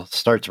accessible. It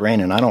starts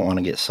raining. I don't want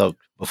to get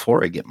soaked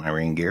before I get my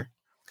rain gear.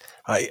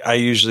 I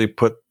usually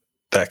put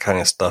that kind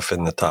of stuff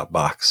in the top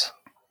box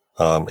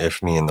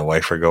if me and the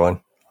wife are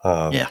going.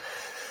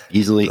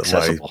 Easily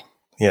accessible.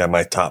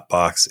 My top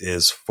box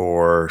is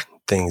for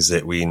things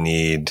that we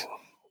need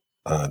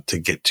to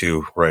get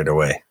to right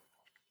away.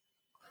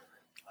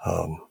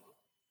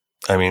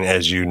 I mean,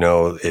 as you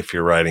know, if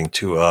you're riding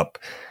 2 up,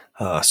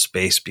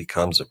 space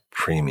becomes a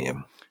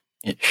premium.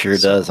 It sure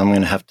does. I'm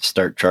going to have to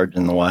start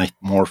charging the wife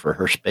more for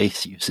her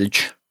space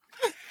usage.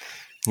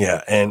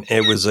 Yeah, and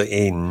it was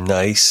a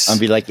nice... I'll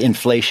be like,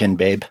 inflation,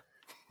 babe.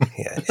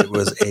 Yeah, it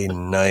was a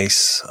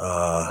nice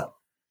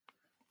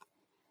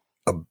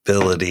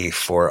ability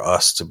for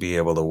us to be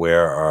able to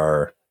wear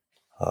our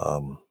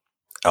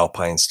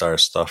Alpine Star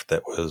stuff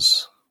that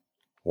was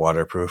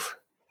waterproof,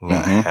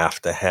 not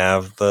have to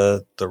have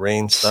the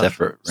rain stuff.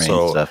 Separate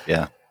rain stuff,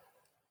 yeah.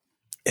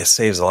 It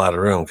saves a lot of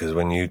room because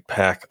when you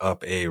pack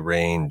up a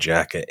rain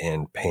jacket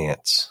and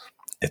pants,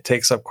 it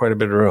takes up quite a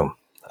bit of room.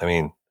 I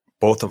mean,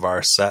 both of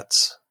our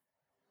sets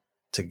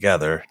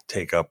together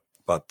take up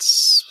about,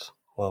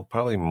 well,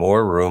 probably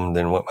more room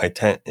than what my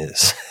tent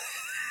is.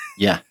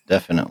 Yeah,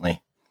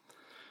 definitely.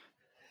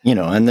 You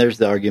know, and there's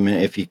the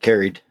argument if you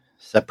carried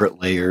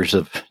separate layers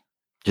of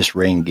just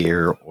rain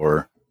gear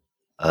or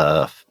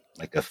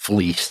like a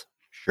fleece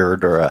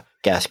shirt or a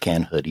gas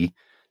can hoodie,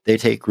 they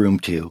take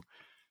room too.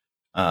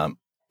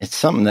 It's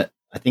something that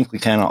I think we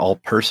kind of all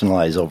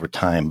personalize over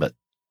time, but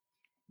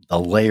the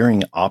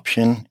layering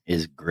option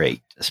is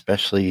great,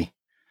 especially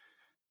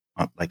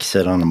like I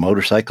said, on a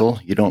motorcycle.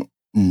 You don't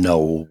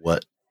know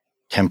what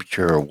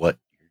temperature or what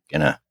you're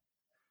going to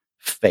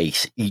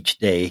face each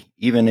day,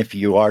 even if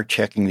you are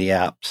checking the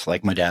apps.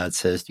 Like my dad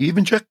says, do you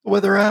even check the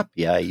weather app?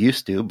 Yeah, I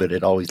used to, but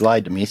it always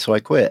lied to me, so I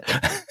quit.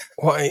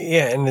 Well,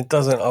 yeah, and it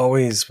doesn't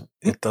always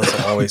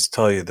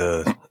tell you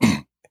the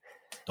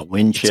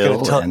wind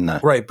chill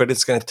right, but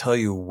it's going to tell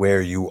you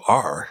where you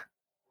are.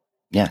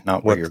 Yeah,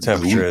 not what where the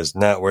temperature is,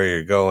 not where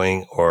you're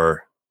going.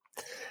 Or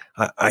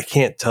I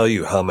can't tell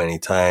you how many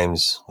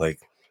times, like,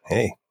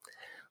 hey,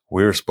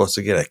 we were supposed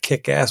to get a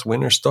kick-ass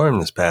winter storm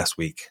this past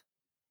week.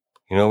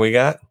 You know what we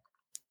got?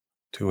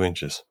 2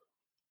 inches.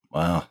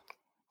 Wow.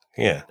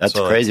 Yeah. That's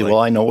crazy. Well,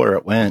 I know where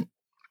it went,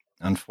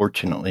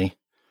 unfortunately.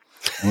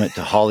 I went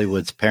to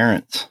Hollywood's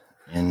parents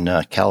in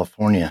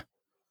California.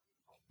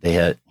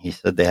 He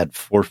said they had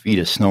 4 feet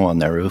of snow on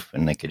their roof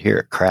and they could hear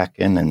it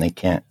cracking, and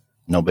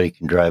nobody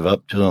can drive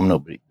up to them.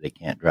 They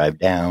can't drive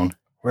down.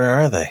 Where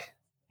are they?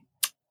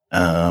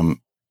 Oh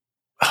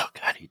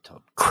God, he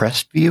told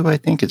Crestview, I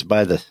think it's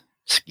by the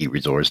ski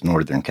resorts,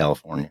 Northern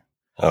California.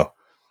 Oh,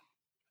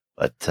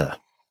 but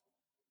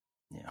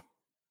yeah,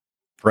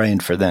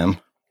 praying for them.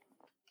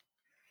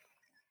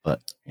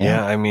 But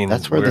yeah, I mean,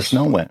 that's where the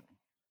snow went.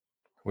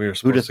 We were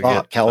supposed to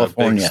get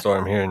California. A big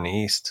storm here in the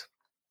east.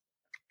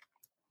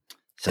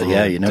 So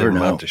yeah, you never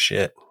know. To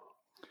shit.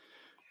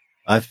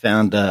 I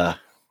found I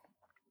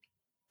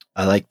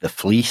like the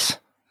fleece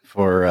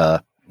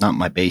for not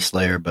my base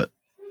layer, but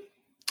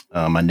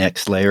my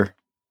next layer.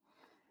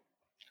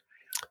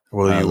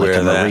 Will you like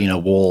wear a that merino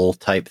wool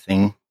type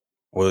thing?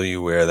 Will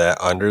you wear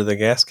that under the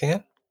gas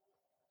can?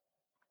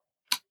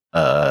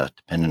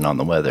 Depending on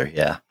the weather,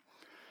 yeah.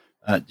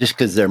 Just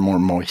because they're more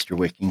moisture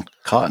wicking.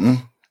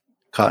 Cotton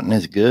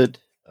is good.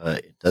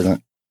 It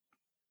doesn't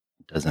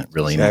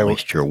really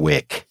moisture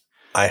wick.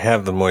 I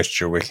have the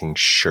moisture wicking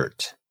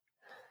shirt,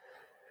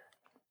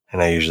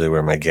 and I usually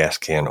wear my gas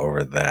can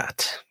over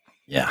that.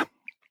 Yeah.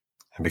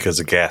 And because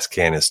the gas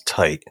can is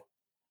tight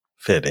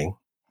fitting,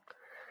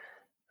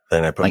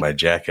 then I put my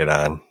jacket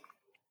on.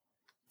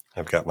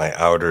 I've got my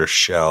outer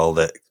shell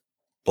that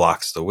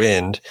blocks the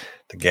wind.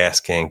 The gas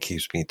can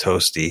keeps me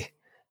toasty.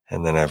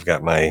 And then I've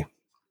got my,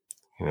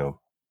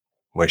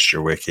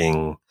 moisture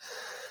wicking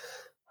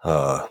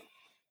under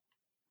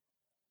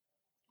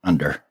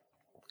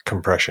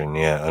compression.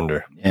 Yeah,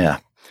 under. Yeah.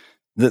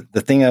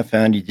 The thing I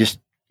found, you just,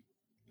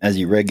 as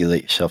you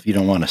regulate yourself, you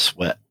don't want to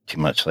sweat too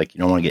much. Like, you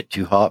don't want to get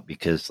too hot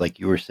because, like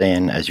you were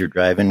saying, as you're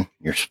driving,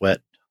 your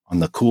sweat on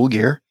the cool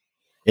gear,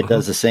 it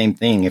does the same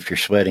thing if you're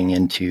sweating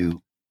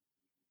into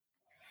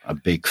a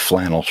big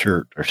flannel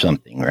shirt or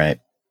something, right?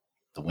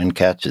 The wind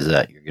catches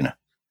that, you're gonna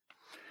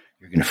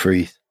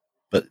freeze.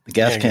 But the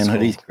gas can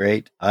hoodie's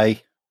great.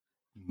 I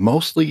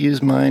mostly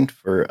use mine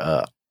for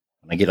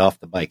when I get off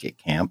the bike at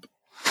camp,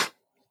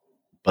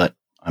 but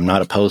I'm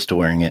not opposed to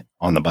wearing it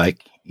on the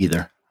bike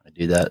either. I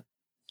do that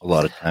a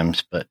lot of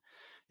times, but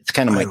it's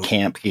kind of my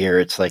camp gear.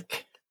 It's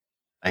like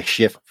I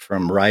shift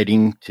from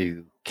riding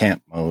to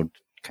camp mode,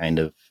 kind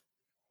of.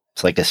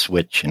 It's like a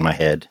switch in my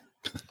head.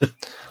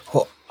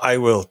 Well, I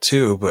will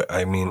too, but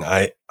I mean,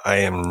 I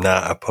am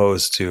not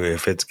opposed to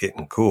if it's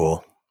getting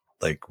cool,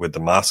 like with the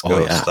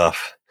Moscow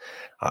stuff.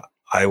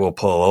 I will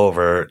pull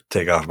over,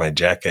 take off my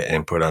jacket,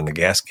 and put on the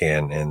gas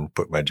can and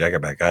put my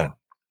jacket back on.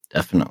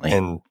 Definitely.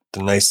 And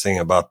the nice thing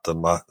about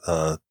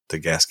the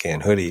gas can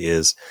hoodie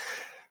is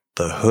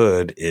the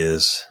hood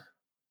is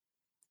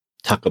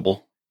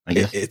tuckable. I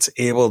guess it's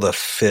able to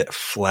fit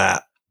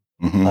flat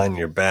on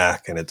your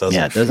back, and it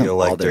doesn't feel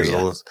like there's a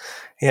little.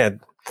 Yeah,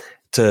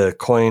 to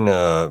coin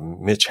a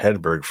Mitch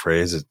Hedberg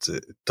phrase, it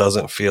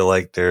doesn't feel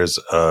like there's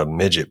a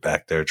midget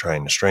back there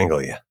trying to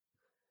strangle you.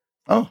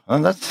 Oh,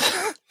 well,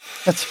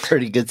 that's a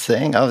pretty good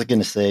saying. I was going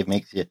to say it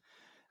makes you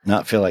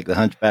not feel like the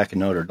Hunchback of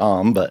Notre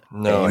Dame, but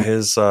no,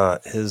 his.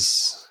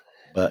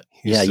 But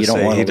yeah, you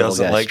don't want. He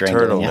doesn't like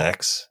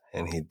turtlenecks,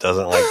 and he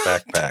doesn't like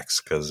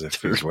backpacks because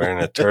if he's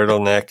wearing a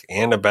turtleneck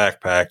and a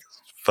backpack,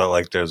 felt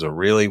like there's a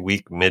really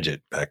weak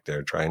midget back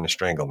there trying to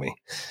strangle me.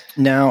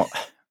 Now,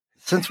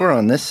 since we're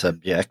on this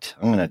subject,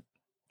 I'm going to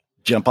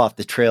jump off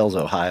the trails,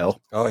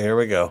 Ohio. Oh, here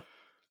we go.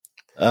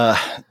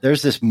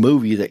 There's this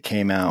movie that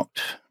came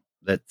out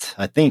that's,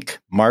 I think,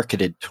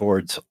 marketed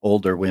towards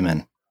older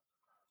women.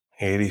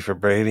 80 for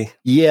Brady.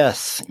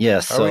 Yes.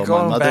 Are we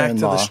going back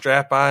to the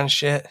strap-on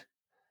shit?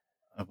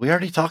 We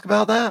already talked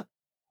about that?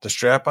 The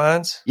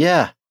strap-ons?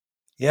 Yeah.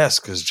 Yes,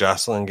 because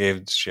Jocelyn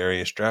gave Sherry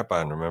a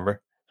strap-on,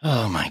 remember?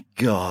 Oh, my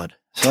God.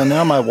 So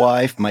now my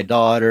wife, my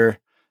daughter,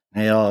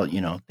 they all,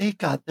 they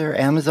got their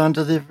Amazon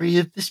delivery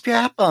of the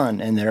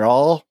strap-on, and they're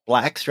all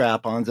black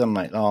strap-ons. I'm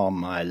like, oh,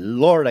 my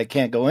Lord, I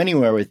can't go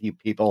anywhere with you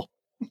people.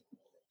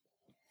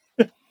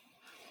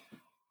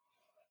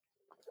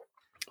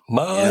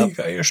 Ma, You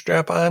got your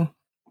strap-on?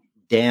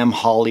 Damn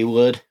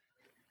Hollywood.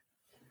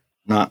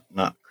 Not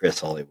Chris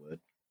Hollywood.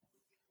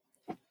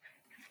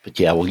 But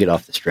yeah, we'll get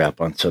off the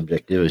strap-on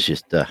subject. It was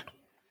just,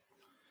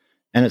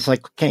 and it's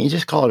like, can't you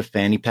just call it a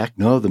fanny pack?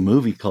 No, the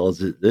movie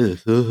calls it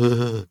this.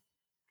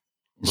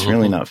 It's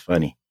really not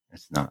funny.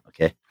 It's not,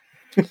 okay?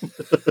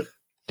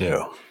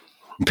 No.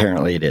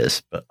 Apparently it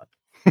is,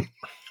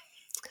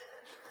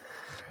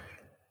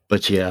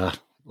 but yeah,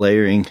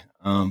 layering,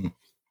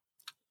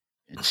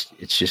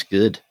 it's just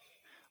good.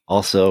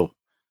 Also,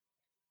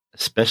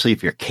 especially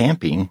if you're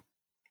camping,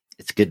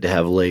 it's good to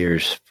have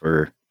layers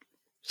for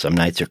some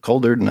nights are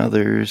colder than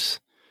others.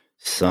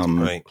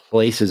 Some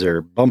places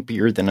are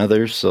bumpier than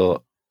others.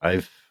 So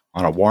on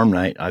a warm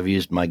night, I've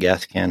used my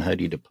gas can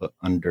hoodie to put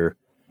under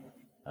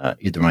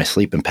either my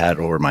sleeping pad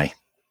or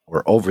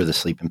over the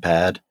sleeping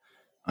pad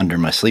under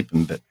my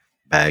sleeping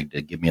bag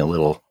to give me a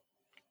little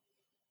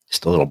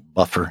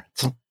buffer.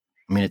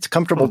 It's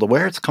comfortable to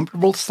wear. It's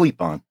comfortable to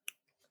sleep on.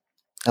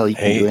 Hell, you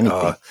can do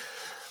anything.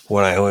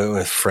 When I went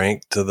with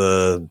Frank to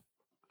the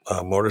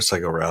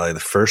motorcycle rally, the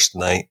first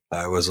night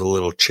I was a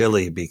little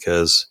chilly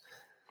because,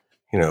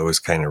 it was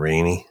kind of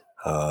rainy.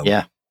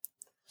 Yeah.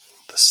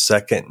 The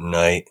second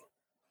night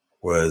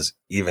was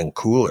even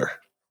cooler,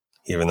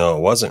 even though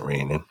it wasn't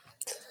raining.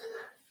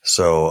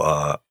 So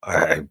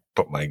I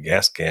put my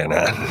gas can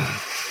on.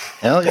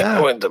 Hell yeah.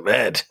 I went to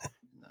bed.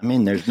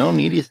 There's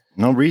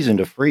no reason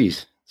to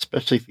freeze,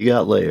 especially if you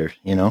got layers,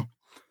 Yeah,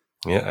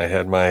 I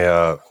had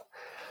my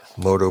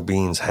Moto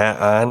Beans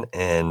hat on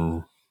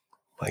and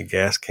my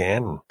gas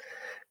can, and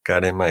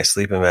got in my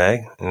sleeping bag.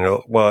 And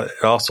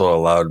it also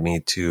allowed me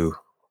to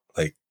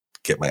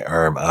get my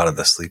arm out of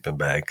the sleeping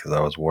bag because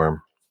I was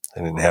warm. I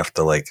didn't have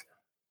to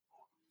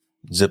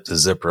zip the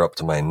zipper up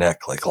to my neck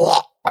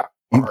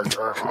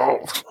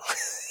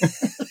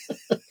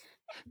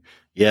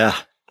Yeah.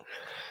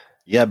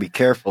 Yeah, be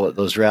careful at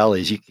those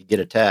rallies. You could get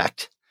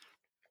attacked.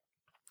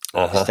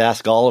 Just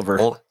ask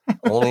Oliver.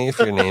 Only if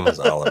your name is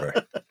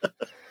Oliver.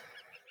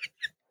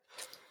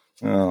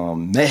 Oh,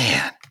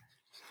 man.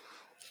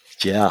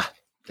 Yeah,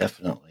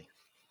 definitely.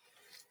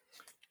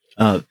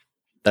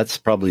 That's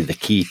probably the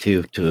key,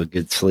 too, to a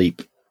good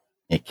sleep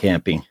at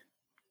camping.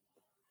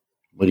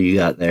 What do you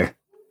got there?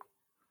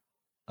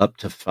 Up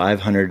to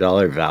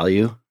 $500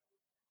 value?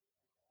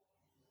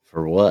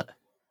 For what?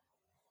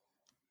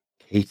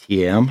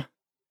 KTM?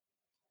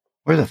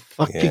 Where the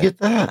fuck did you get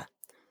that?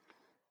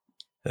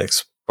 It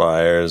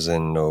expires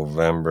in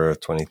November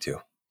of 22.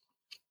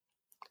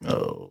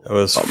 Oh. It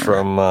was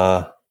from...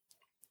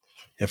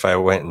 if I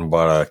went and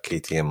bought a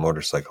KTM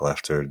motorcycle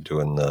after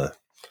doing the...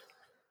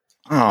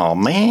 Oh,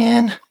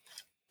 man.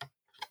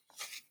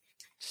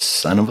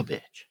 Son of a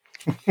bitch.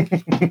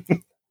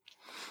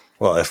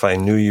 Well, if I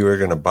knew you were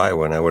going to buy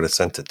one, I would have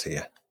sent it to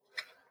you.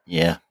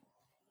 Yeah.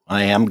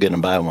 I am going to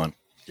buy one.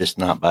 Just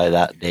not by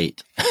that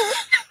date.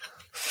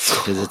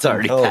 Because it's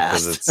already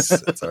passed.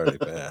 Because it's already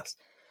passed.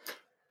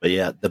 But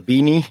yeah, the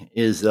beanie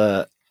is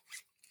the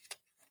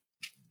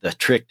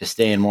trick to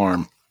staying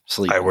warm.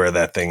 Sleep. I wear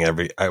that thing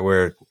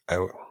the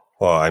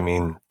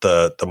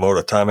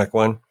Mototomic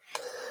one,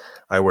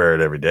 I wear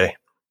it every day,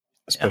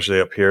 especially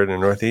up here in the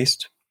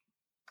Northeast.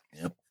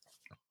 Yep.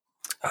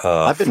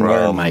 I've been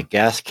wearing my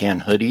gas can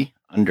hoodie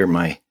under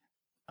my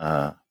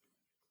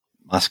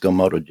Moscow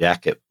Moto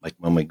jacket, like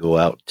when we go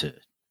out to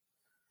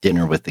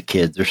dinner with the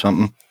kids or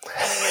something.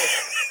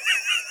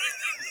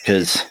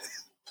 Because,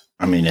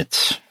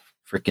 it's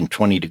freaking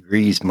 20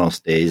 degrees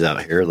most days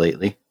out here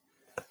lately.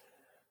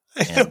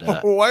 And,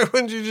 why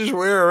wouldn't you just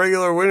wear a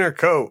regular winter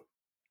coat?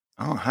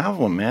 I don't have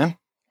one, man.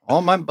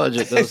 All my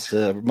budget goes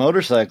to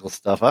motorcycle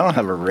stuff. I don't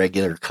have a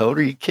regular coat.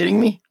 Are you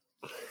kidding me?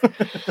 Do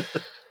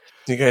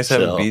you guys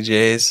have a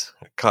BJ's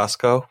at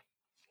Costco?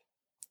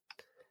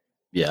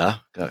 Yeah,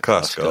 got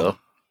Costco.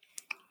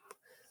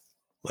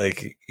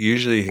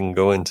 Usually you can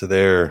go into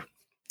their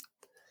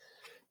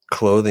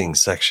clothing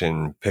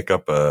section, pick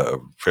up a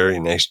very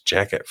nice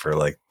jacket for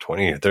 $20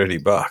 or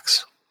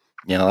 $30.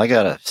 I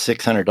got a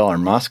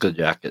 $600 Moscow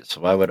jacket, so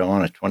why would I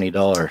want a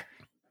 $20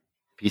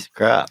 piece of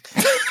crap?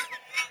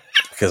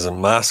 Because a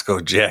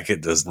Moscow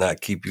jacket does not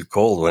keep you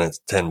cold when it's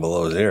 10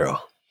 below zero.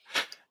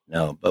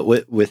 No, but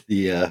with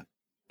the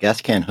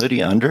gas can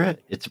hoodie under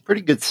it, it's a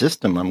pretty good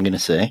system, I'm going to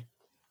say.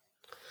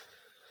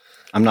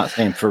 I'm not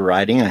saying for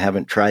riding. I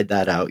haven't tried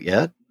that out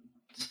yet.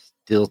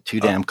 Still too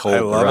damn cold I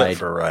to love ride. it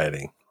for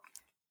riding.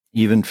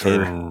 Even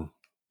for in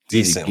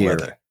decent gear.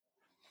 weather.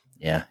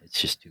 Yeah,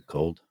 it's just too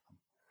cold.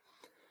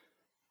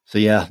 So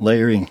yeah,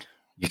 layering.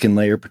 You can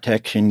layer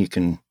protection. You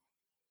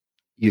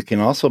can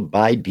also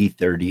buy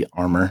D30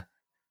 armor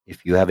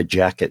if you have a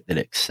jacket that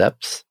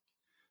accepts,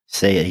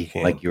 say,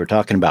 like you were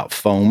talking about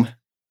foam.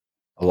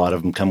 A lot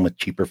of them come with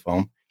cheaper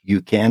foam.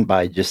 You can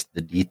buy just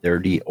the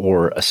D30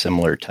 or a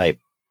similar type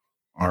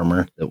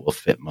armor that will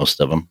fit most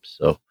of them.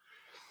 So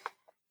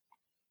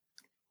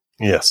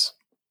yes,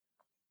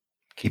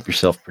 keep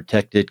yourself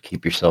protected,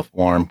 keep yourself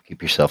warm,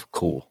 keep yourself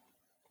cool.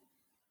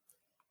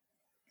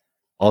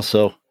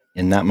 Also,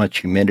 in that much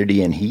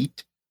humidity and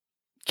heat,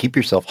 keep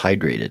yourself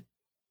hydrated,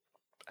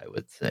 I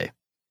would say.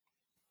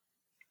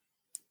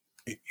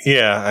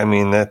 Yeah, I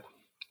mean,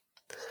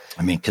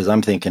 because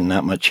I'm thinking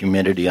that much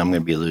humidity, I'm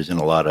going to be losing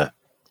a lot of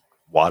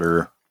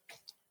water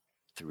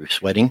through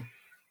sweating.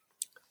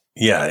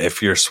 Yeah,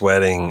 if you're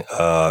sweating,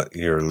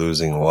 you're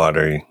losing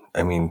water.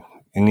 I mean,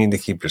 you need to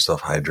keep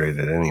yourself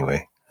hydrated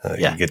anyway.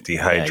 You get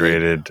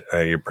dehydrated,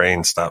 your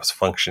brain stops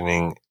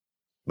functioning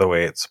the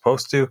way it's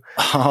supposed to.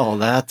 Oh,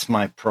 that's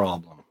my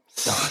problem.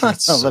 Son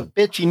of a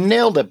bitch, you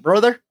nailed it,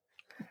 brother.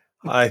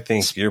 I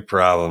think your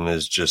problem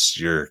is just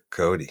your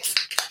Cody.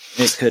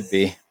 It could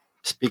be.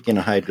 Speaking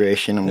of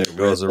hydration, I'm going to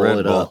goes a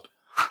Red Bull.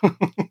 Up.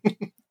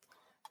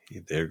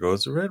 There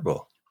goes the Red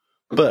Bull.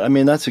 But I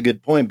mean, that's a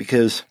good point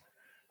because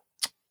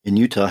in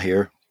Utah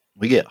here,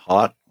 we get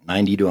hot,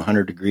 90 to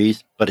 100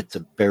 degrees, but it's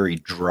a very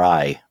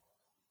dry,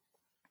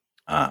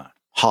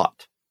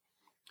 hot.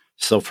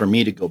 So for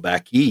me to go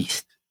back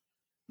east,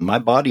 my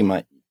body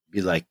might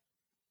be like,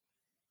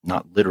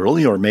 not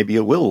literally, or maybe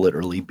it will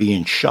literally be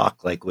in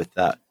shock, like with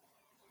that.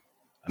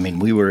 I mean,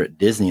 we were at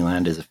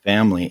Disneyland as a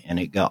family and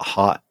it got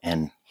hot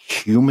and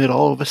humid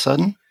all of a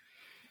sudden.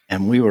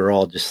 And we were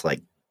all just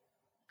like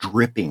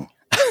dripping.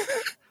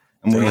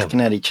 And we're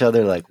looking at each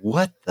other like,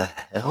 what the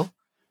hell?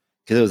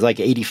 Because it was like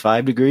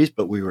 85 degrees,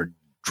 but we were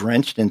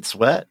drenched in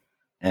sweat.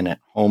 And at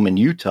home in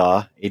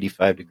Utah,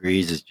 85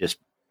 degrees is just,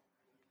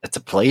 it's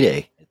a play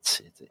day.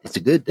 It's a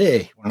good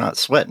day. We're not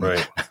sweating.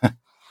 Right.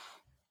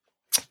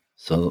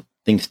 So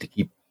things to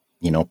keep,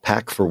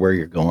 pack for where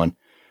you're going.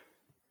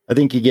 I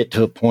think you get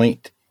to a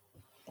point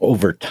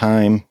over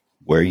time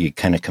where you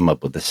kind of come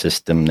up with a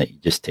system that you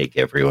just take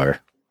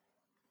everywhere.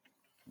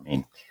 I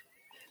mean,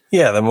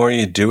 yeah, the more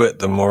you do it,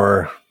 the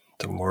more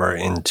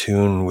in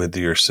tune with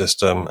your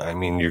system. I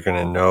mean, you're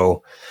going to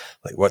know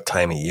like what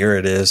time of year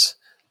it is.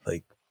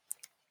 Like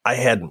I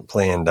hadn't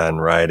planned on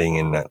riding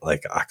in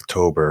like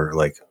October,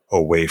 like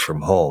away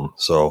from home.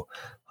 So,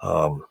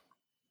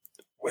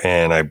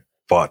 when I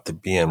bought the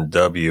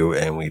BMW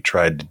and we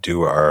tried to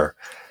do our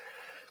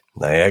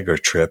Niagara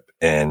trip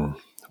and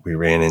we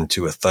ran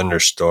into a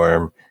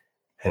thunderstorm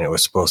and it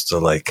was supposed to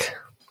like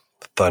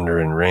thunder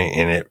and rain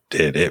and it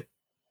did. It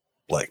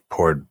like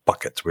poured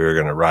buckets. We were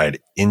going to ride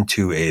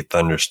into a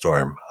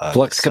thunderstorm.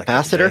 Flux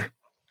capacitor? Day.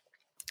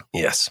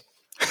 Yes.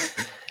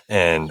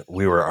 And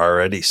we were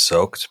already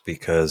soaked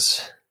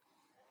because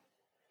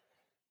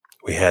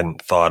we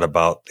hadn't thought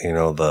about,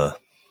 the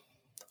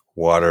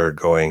water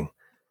going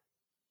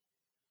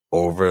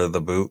over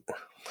the boot.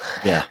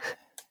 Yeah.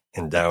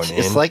 And down in.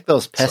 It's like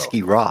those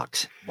pesky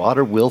rocks.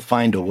 Water will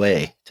find a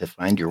way to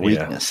find your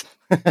weakness.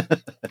 Yeah.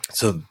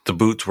 So the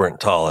boots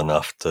weren't tall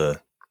enough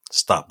to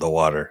stop the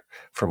water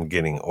from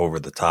getting over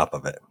the top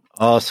of it.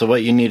 Oh, so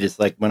what you need is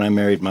like when I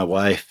married my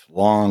wife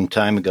long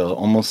time ago,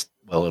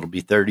 it'll be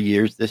 30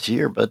 years this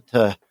year, but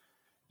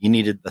you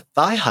needed the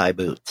thigh-high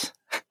boots.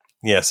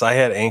 Yes, I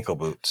had ankle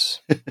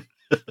boots.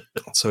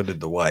 So did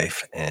the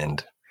wife,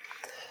 and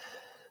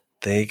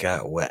they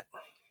got wet.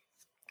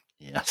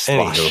 Yeah,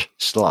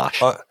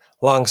 slosh.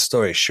 Long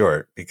story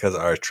short, because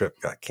our trip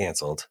got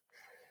canceled.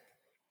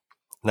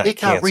 It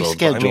got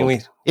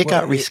rescheduled. It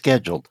got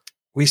rescheduled.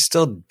 We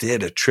still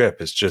did a trip.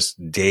 It's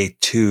just day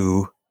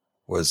 2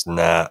 was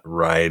not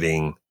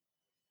riding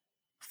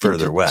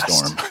further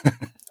west.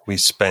 We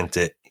spent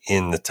it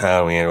in the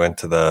town.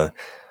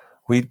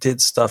 We did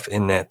stuff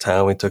in that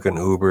town. We took an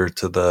Uber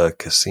to the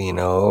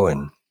casino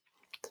and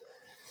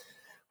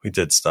we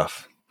did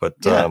stuff. But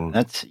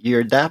you're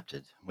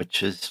adapted,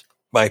 which is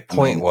my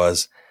point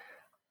was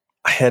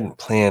I hadn't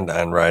planned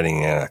on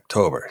riding in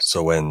October.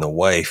 So when the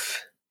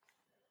wife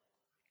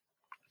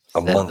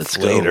a month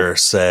later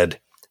said,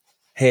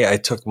 hey, I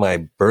took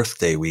my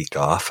birthday week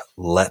off.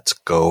 Let's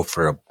go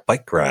for a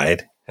bike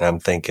ride. And I'm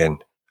thinking,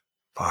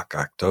 fuck,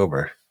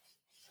 October.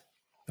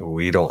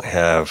 We don't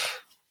have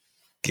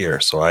gear.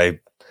 So I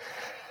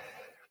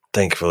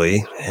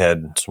thankfully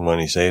had some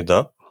money saved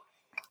up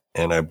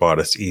and I bought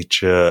us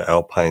each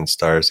Alpine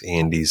Stars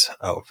Andes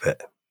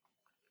outfit,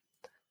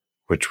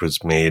 which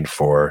was made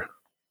for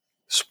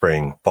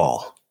spring,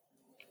 fall.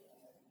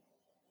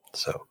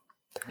 So,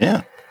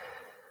 yeah.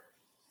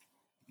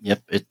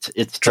 Yep,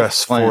 it's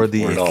dress for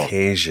the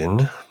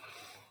occasion.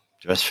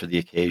 Dress for the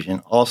occasion.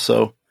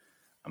 Also,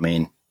 I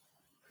mean,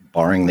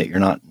 barring that you're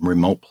not in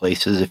remote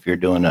places, if you're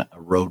doing a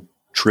road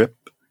trip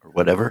or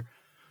whatever,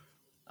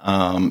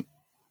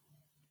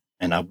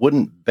 And I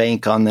wouldn't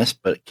bank on this,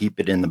 but keep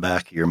it in the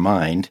back of your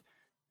mind.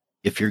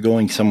 If you're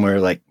going somewhere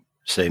like,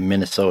 say,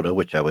 Minnesota,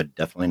 which I would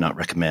definitely not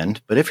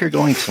recommend, but if you're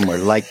going somewhere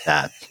like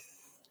that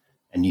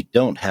and you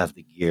don't have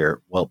the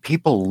gear, well,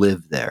 people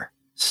live there.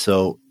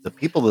 So the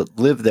people that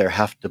live there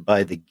have to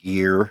buy the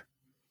gear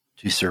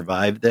to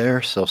survive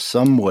there. So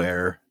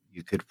somewhere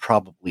you could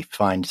probably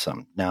find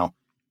some. Now,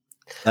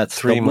 that's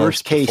 3 the months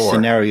worst case before.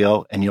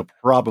 scenario, and you'll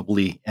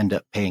probably end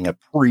up paying a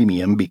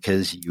premium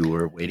because you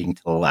were waiting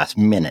till the last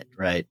minute,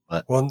 right?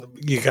 But Well,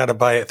 you got to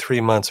buy it 3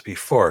 months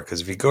before,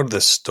 because if you go to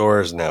the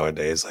stores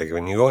nowadays, like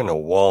when you go into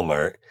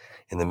Walmart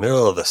in the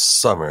middle of the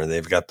summer,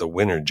 they've got the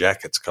winter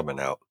jackets coming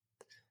out.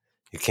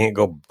 You can't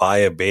go buy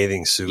a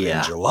bathing suit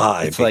in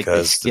July it's like they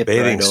because the skip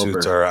bathing right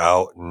suits over. are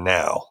out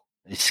now.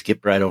 They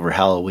skip right over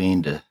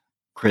Halloween to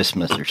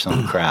Christmas or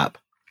some crap.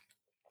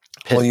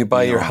 Well, you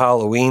buy Pissed me your off.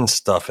 Halloween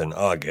stuff in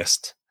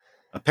August.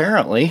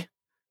 Apparently,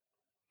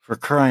 for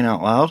crying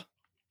out loud.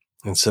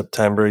 In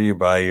September, you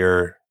buy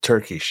your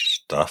turkey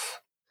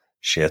stuff.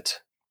 Shit.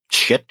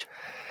 That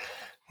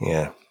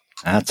Yeah.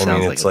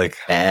 sounds it's like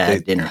a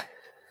bad dinner.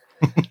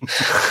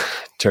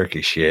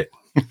 Turkey shit.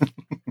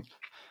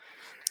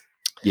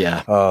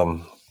 Yeah.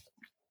 Um,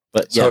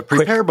 But So yeah, a quick-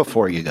 prepare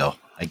before you go,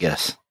 I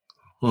guess.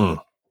 hmm.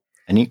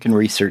 And you can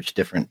research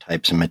different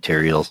types of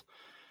materials.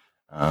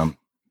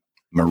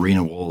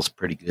 Merino wool is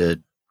pretty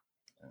good.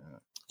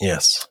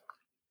 Yes.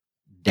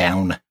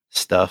 Down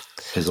stuff,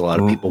 because a lot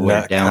of people wear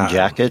Not down cotton.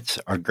 jackets,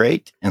 are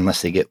great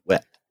unless they get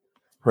wet.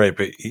 Right,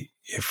 but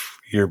if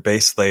your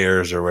base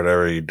layers or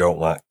whatever, you don't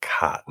want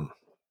cotton.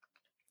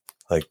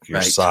 Like your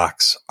Right.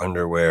 socks,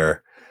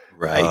 underwear,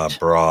 Right.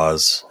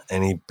 bras,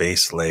 any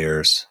base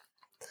layers,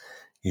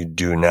 you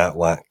do not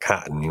want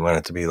cotton. You want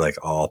it to be like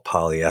all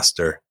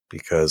polyester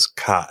because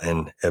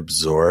cotton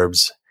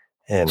absorbs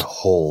and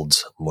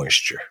holds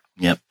moisture.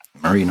 Yep.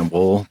 Merino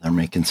wool, they're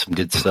making some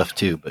good stuff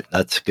too, but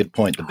that's a good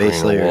point. The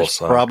base Merino layer wool is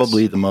socks.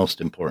 probably the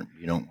most important.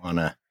 You don't want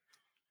to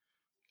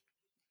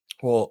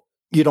Well,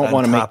 make top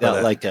of that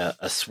that- like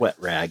a sweat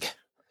rag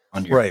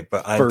on your right,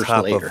 but on first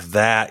top layer. of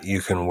that,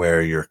 you can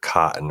wear your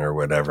cotton or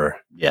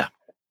whatever. Yeah.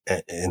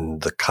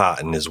 And the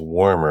cotton is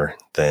warmer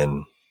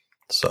than,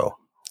 so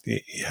you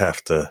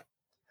have to.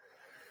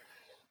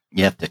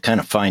 You have to kind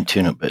of fine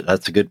tune it, but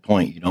that's a good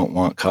point. You don't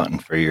want cotton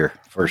for your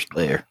first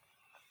layer.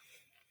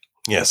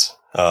 Yes.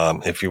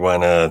 If you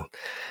want to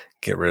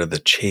get rid of the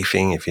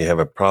chafing, if you have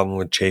a problem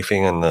with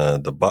chafing on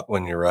the butt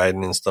when you're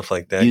riding and stuff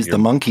like that, Use the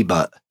monkey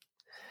butt.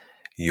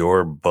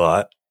 your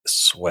butt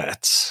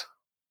sweats.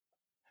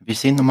 Have you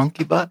seen the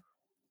monkey butt?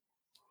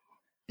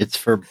 It's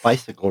for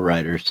bicycle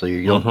riders, so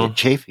you don't get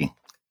chafing.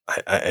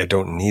 I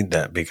don't need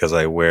that because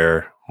I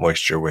wear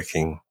moisture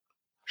wicking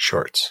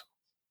shorts.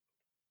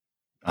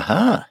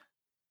 Aha.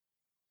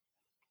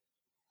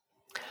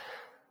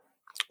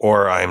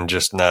 Or I'm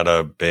just not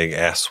a big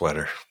ass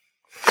sweater.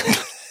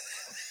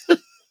 I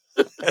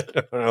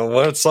don't know.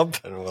 What,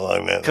 something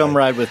along that Come line.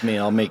 ride with me.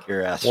 I'll make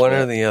your ass One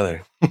sweat. or the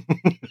other.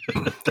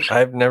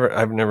 I've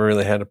never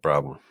really had a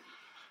problem.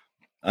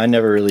 I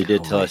never really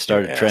did I'll till I make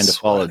started your trying to ass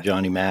follow sweat.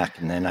 Johnny Mac,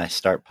 and then I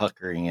start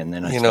puckering, and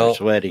then I You start know,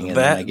 sweating, and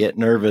then I that- get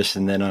nervous,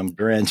 and then I'm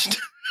drenched.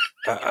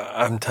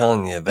 I'm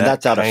telling you, that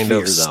that's out of kind fear,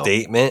 of though.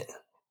 statement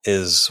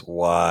is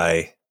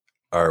why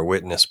our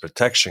witness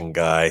protection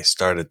guy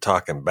started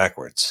talking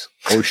backwards.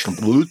 I'll In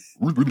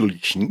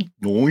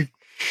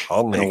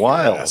make a your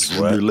while. ass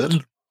sweat.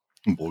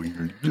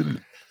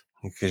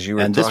 Because you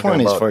were And this talking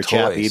one is about for toys.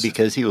 Chappie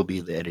because he will be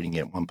editing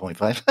it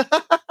 1.5.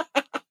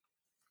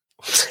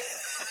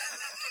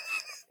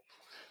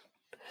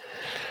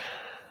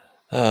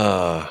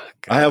 Oh,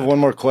 I have one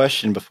more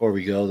question before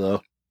we go,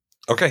 though.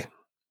 Okay.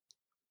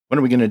 When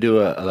are we going to do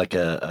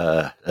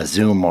a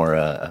Zoom or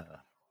a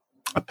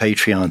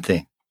Patreon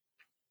thing?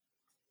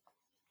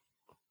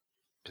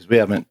 Because we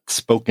haven't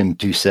spoken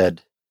to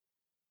said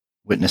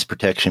witness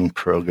protection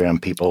program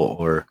people,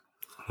 or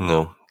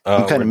No.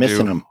 I'm kind we're of missing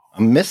due- them.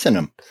 I'm missing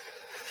them.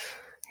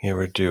 Yeah,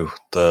 we're due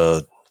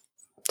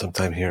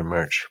sometime here in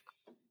March.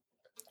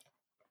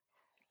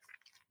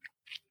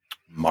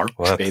 March,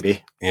 Well,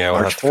 baby. Yeah,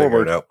 we'll March have to figure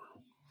forward. it out.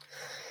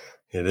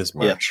 It is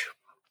Yep. March.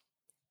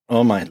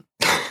 Oh my!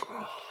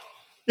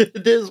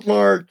 It is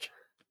March.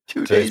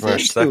 2 Today's days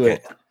March into 2nd.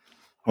 it.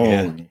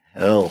 Holy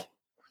hell!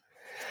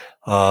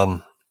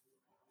 All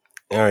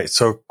right.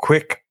 So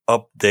quick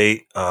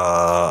update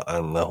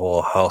on the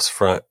whole house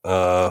front.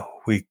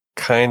 We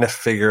kind of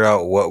figure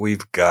out what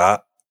we've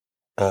got.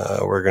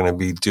 We're going to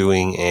be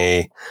doing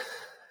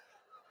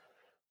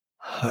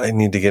I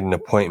need to get an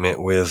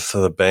appointment with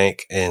the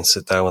bank and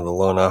sit down with the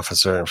loan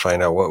officer and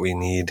find out what we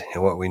need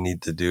and what we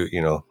need to do,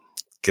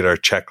 get our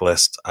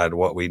checklist on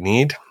what we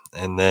need.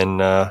 And then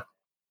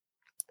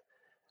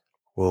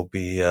we'll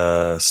be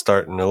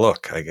starting to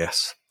look, I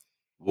guess.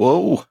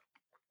 Whoa!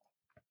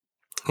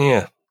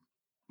 Yeah.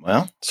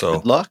 Well, So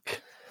good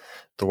luck.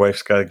 the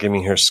wife's got to give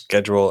me her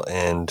schedule,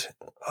 and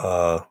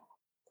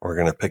we're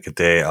going to pick a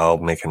day. I'll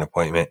make an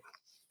appointment.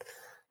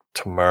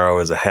 Tomorrow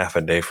is a half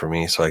a day for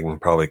me, so I can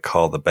probably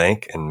call the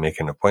bank and make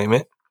an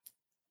appointment.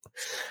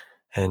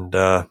 And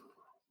Start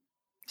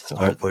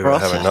hopefully the we'll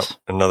have process.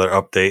 another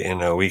update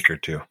in a week or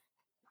two.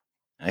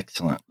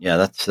 Excellent. Yeah,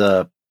 that's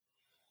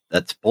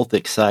both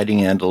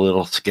exciting and a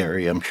little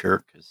scary, I'm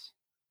sure, because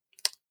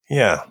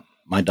Yeah,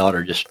 my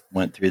daughter just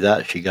went through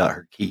that. She got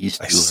her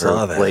keys I to saw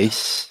her that.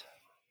 place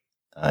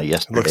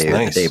yesterday or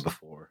nice. the day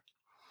before.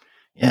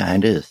 Yeah,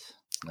 it is.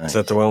 Nice. Is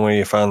that the one where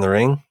you found the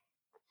ring?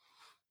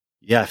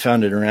 Yeah, I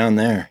found it around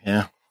there.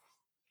 Yeah.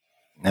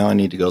 Now I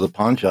need to go to the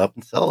pawn shop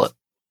and sell it.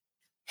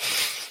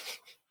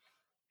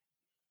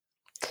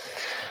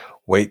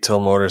 Wait till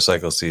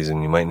motorcycle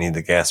season. You might need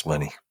the gas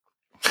money.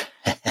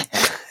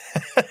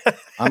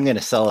 I'm going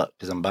to sell it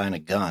because I'm buying a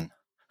gun.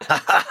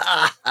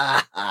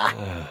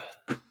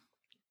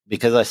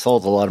 Because I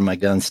sold a lot of my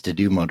guns to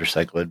do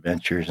motorcycle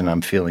adventures and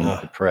I'm feeling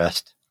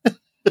depressed.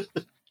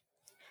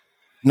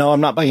 No,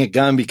 I'm not buying a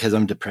gun because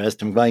I'm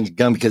depressed. I'm buying a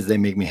gun because they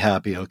make me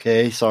happy.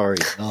 Okay. Sorry.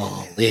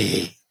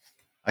 Golly.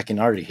 I can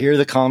already hear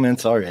the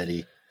comments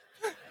already.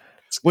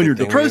 When you're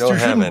depressed, you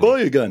shouldn't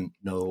buy a gun.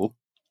 No.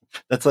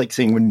 That's like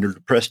saying when you're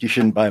depressed, you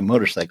shouldn't buy a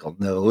motorcycle.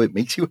 No, it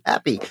makes you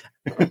happy.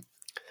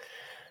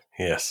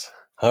 Yes.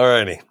 All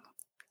righty.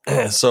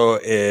 So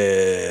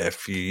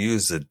if you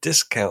use the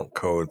discount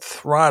code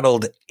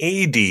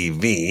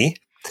THROTTLEDADV,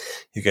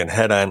 you can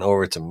head on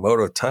over to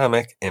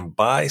Mototomic and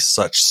buy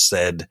such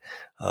said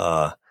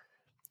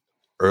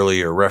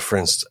earlier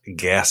referenced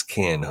gas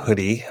can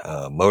hoodie,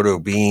 Moto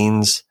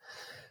beans.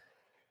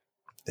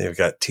 They've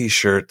got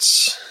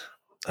t-shirts.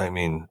 I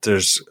mean,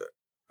 there's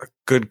a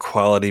good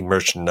quality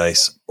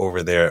merchandise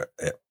over there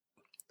at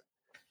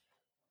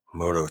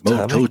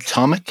Mototomic.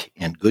 Mototomic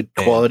and good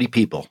quality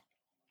people.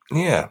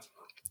 Yeah.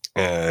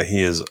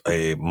 He is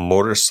a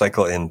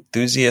motorcycle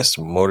enthusiast,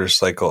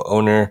 motorcycle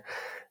owner,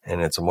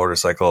 and it's a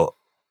motorcycle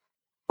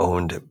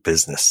owned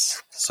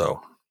business.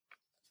 So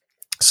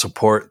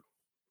support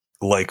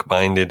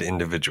like-minded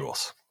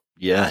individuals.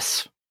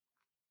 Yes.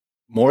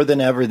 More than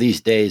ever these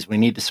days, we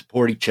need to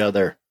support each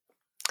other.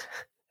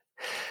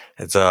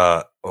 It's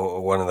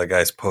one of the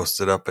guys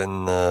posted up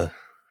in the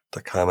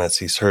comments.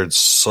 He's heard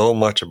so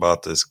much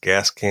about this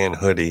gas can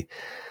hoodie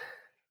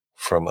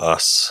from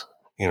us,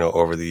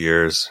 over the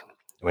years.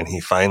 When he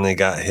finally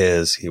got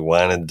his, he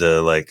wanted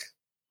to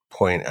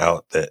point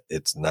out that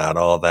it's not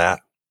all that,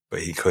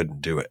 but he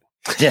couldn't do it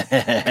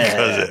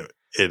because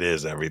it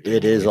is everything.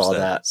 It is all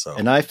that. So.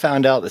 And I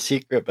found out the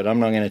secret, but I'm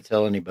not going to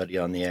tell anybody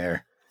on the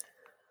air.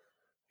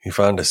 You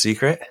found a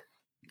secret?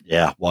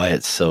 Yeah, why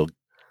it's so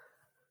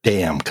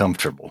damn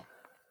comfortable.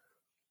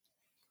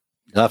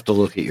 You'll have to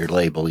look at your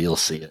label. You'll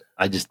see it.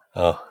 It's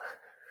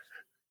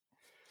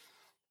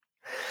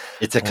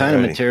a kind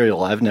of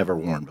material I've never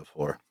worn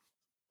before.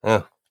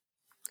 Oh.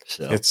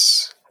 So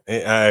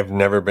I've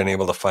never been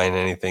able to find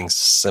anything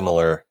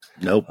similar.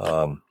 Nope.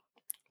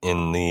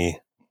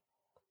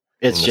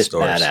 It's just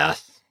stores.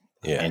 badass.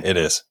 Yeah, it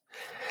is.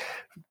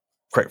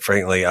 Quite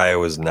frankly, I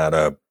was not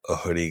a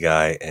hoodie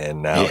guy,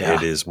 and now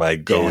it is my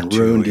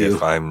go-to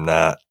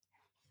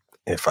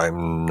if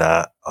I'm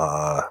not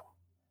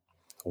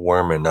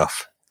warm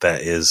enough.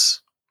 That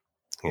is,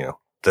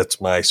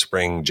 that's my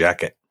spring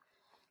jacket.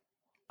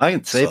 I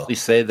can safely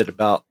say that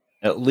about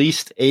at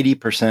least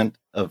 80%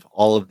 of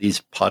all of these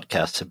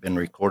podcasts have been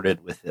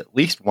recorded with at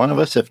least one of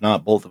us, if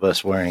not both of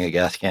us, wearing a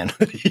gas can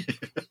hoodie.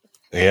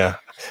 Yeah.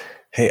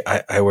 Hey,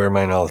 I wear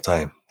mine all the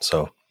time.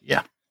 So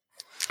yeah,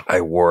 I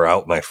wore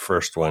out my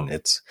first one.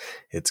 It's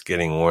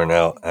getting worn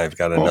out. I've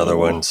got another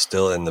one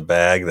still in the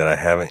bag that I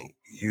haven't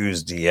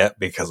used yet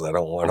because I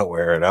don't want to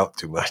wear it out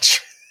too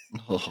much.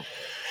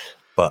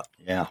 But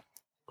yeah,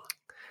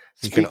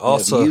 you can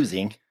also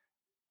using.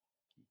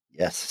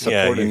 Yes, you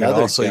can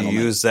also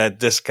use that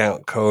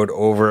discount code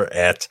over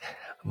at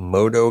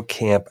Moto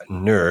Camp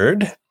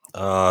Nerd.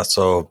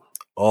 So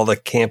all the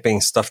camping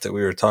stuff that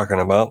we were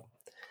talking about,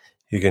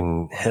 you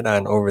can head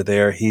on over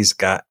there. He's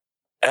got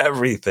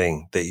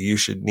everything that you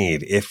should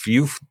need. If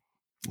you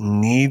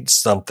need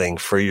something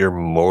for your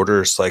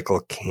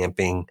motorcycle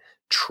camping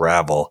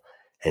travel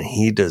and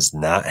he does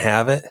not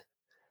have it,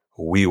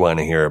 we want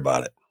to hear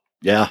about it.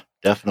 Yeah,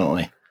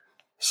 definitely.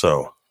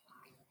 So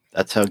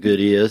that's how good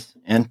he is.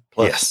 And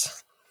plus,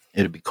 yes,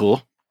 it'd be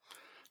cool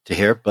to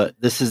hear. But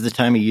this is the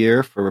time of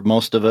year for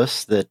most of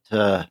us that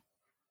the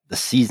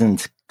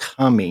season's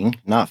coming.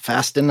 Not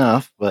fast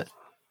enough, but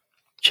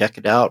check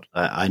it out.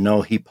 I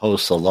know he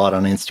posts a lot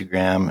on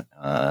Instagram.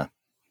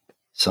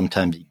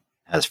 Sometimes he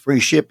has free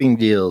shipping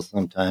deals.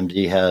 Sometimes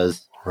he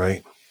has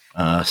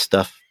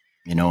stuff,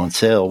 on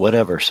sale,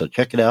 whatever. So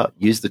check it out.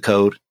 Use the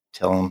code.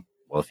 Tell him,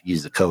 well, if you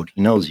use the code,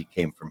 he knows you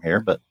came from here.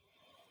 But,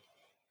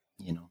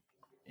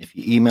 if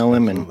you email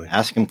him and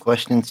ask him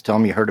questions, tell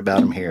him you heard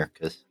about him here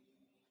because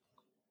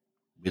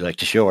we like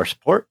to show our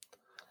support.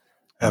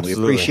 And we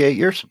appreciate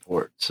your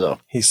support. So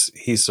he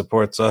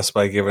supports us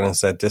by giving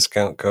us that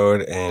discount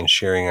code and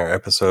sharing our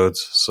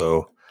episodes.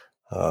 So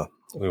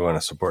we want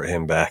to support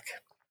him back.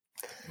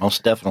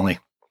 Most definitely.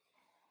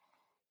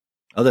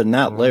 Other than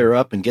that, layer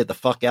up and get the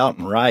fuck out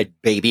and ride,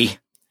 baby.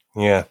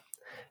 Yeah.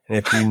 And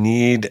if you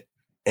need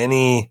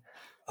any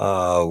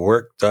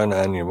work done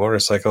on your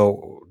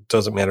motorcycle,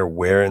 doesn't matter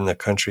where in the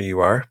country you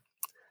are.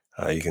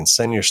 You can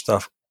send your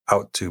stuff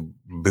out to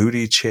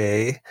Booty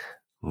Che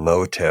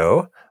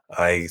Moto.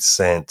 I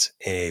sent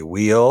a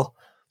wheel,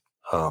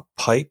 a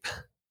pipe,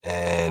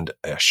 and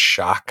a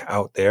shock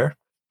out there.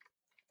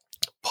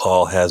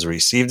 Paul has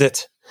received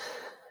it.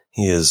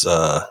 He is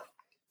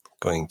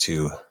going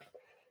to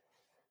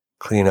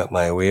clean up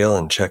my wheel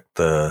and check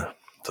the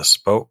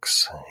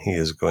spokes. He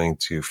is going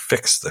to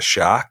fix the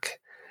shock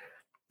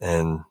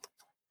and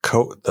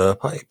coat the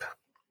pipe.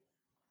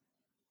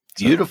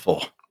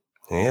 Beautiful.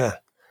 So, yeah.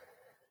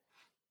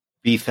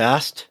 Be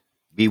fast.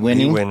 Be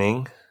winning. Be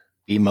winning.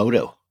 Be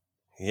moto.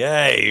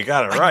 Yay, you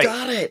got it right. I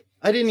got it.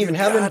 I didn't even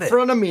have it in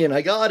front of me, and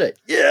I got it.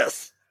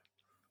 Yes.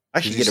 I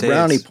should get a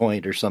brownie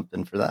point or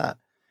something for that.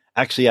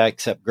 Actually, I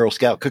accept Girl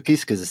Scout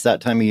cookies because it's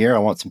that time of year. I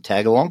want some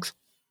tag-alongs.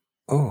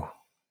 Oh,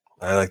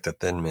 I like the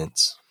Thin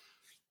Mints.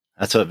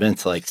 That's what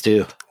Vince likes,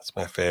 too. That's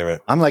my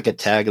favorite. I'm like a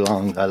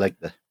tag-along. I like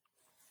the...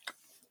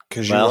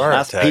 Because you are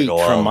a tag-along.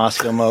 Pete from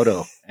Moscow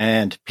Moto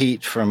and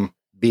Pete from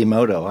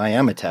B-Moto. I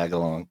am a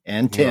tag-along.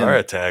 And Tim. You are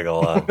a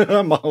tag-along.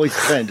 I'm always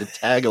trying to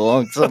tag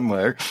along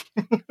somewhere.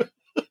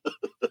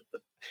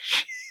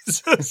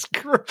 Jesus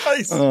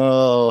Christ.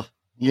 Oh,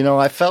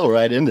 I fell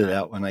right into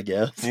that one, I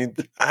guess.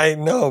 I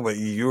know, but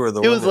you were the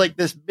one. It was like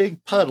this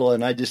big puddle,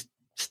 and I just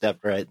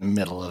stepped right in the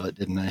middle of it,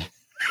 didn't I?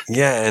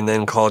 Yeah, and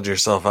then called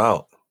yourself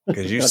out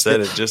because you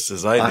said it just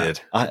as I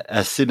did.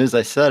 As soon as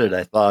I said it,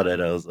 I thought it.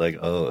 I was like,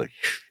 oh,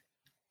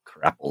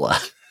 crapola.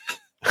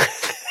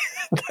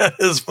 That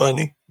is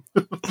funny.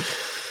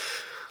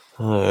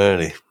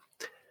 Alrighty.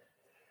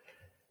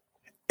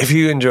 If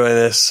you enjoy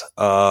this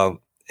and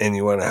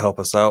you want to help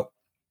us out,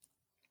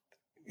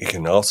 you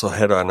can also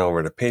head on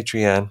over to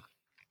Patreon.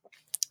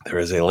 There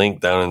is a link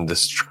down in the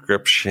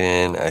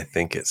description. I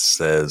think it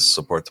says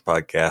support the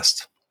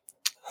podcast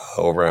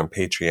over on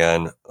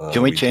Patreon.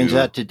 Can we change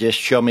that to just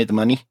show me the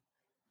money?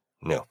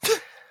 No.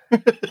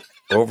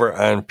 Over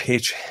on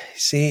Patreon.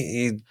 See,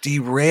 you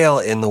derail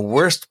in the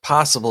worst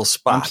possible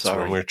spots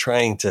when we're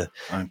trying to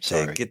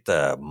get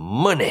the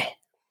money.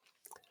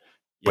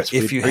 Yes, but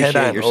if you head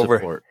on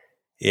over,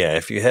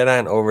 if you head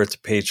on over to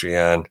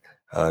Patreon,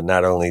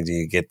 not only do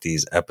you get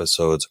these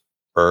episodes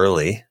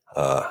early,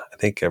 I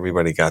think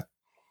everybody got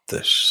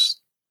this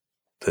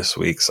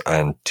week's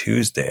on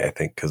Tuesday, I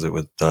think, because it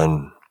was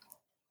done.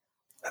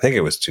 I think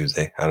it was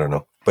Tuesday. I don't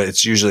know. But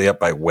it's usually up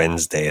by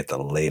Wednesday at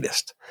the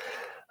latest.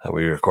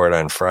 We record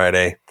on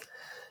Friday.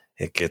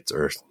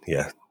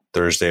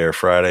 Thursday or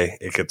Friday.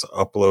 It gets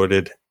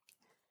uploaded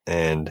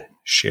and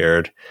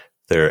shared.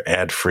 They're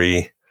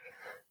ad-free.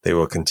 They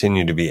will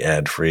continue to be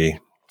ad-free.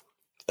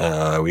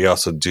 We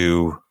also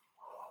do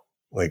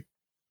like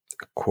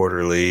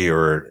quarterly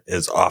or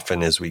as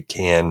often as we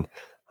can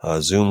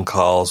Zoom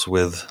calls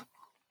with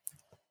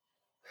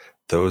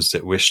those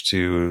that wish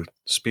to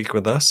speak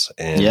with us.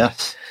 And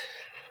yes,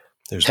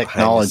 there's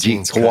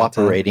technology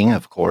cooperating,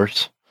 content. Of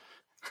course.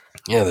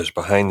 Yeah, there's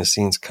behind the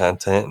scenes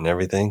content and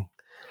everything.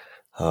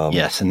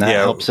 Yes, and that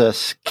helps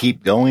us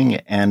keep going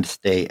and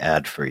stay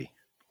ad free.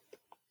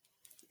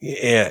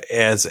 Yeah,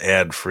 as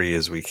ad free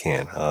as we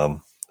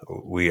can.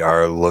 We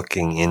are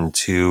looking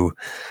into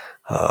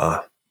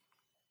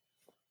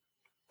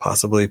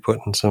possibly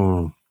putting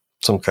some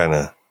kind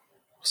of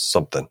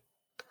something.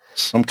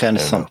 Some kind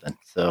of something.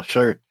 So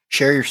sure.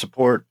 Share your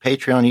support.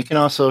 Patreon. You can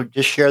also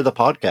just share the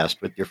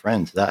podcast with your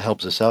friends. That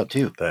helps us out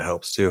too. That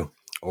helps too.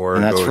 Or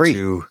and that's go free.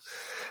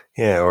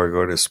 or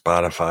go to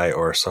Spotify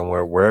or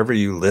somewhere, wherever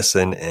you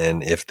listen.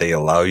 And if they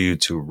allow you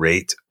to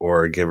rate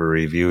or give a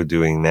review,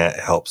 doing that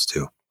helps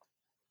too.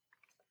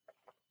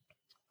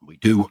 We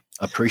do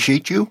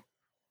appreciate you.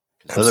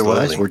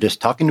 Otherwise, we're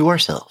just talking to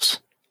ourselves.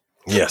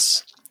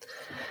 Yes.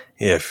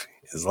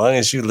 As long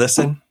as you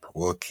listen,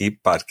 we'll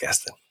keep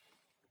podcasting.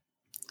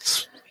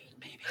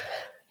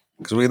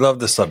 Because we love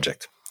the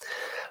subject.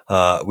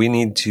 We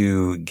need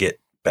to get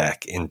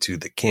back into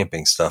the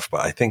camping stuff,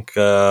 but I think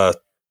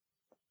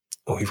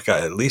we've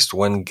got at least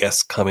one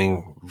guest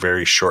coming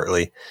very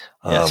shortly.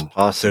 Yes,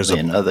 possibly there's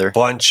another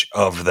bunch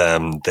of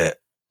them that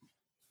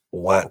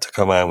want to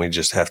come on. We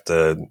just have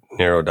to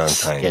narrow down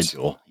times.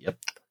 Schedule. Yep.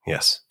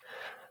 Yes.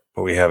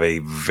 But we have a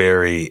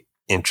very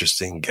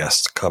interesting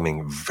guest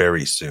coming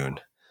very soon.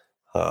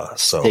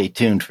 So stay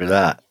tuned for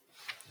that.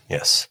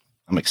 Yes.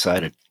 I'm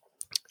excited.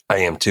 I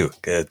am too.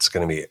 It's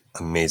going to be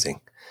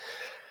amazing.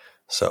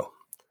 So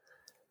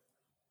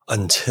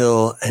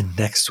until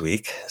next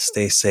week,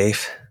 stay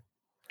safe.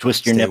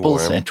 Twist your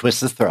nipples and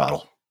twist the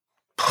throttle.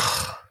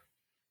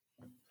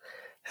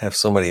 Have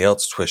somebody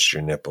else twist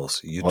your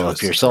nipples.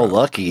 If you're so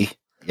lucky,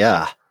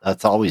 yeah,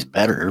 that's always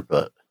better,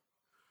 but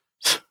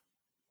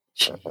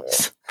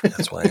jeez.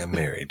 That's why I'm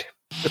married.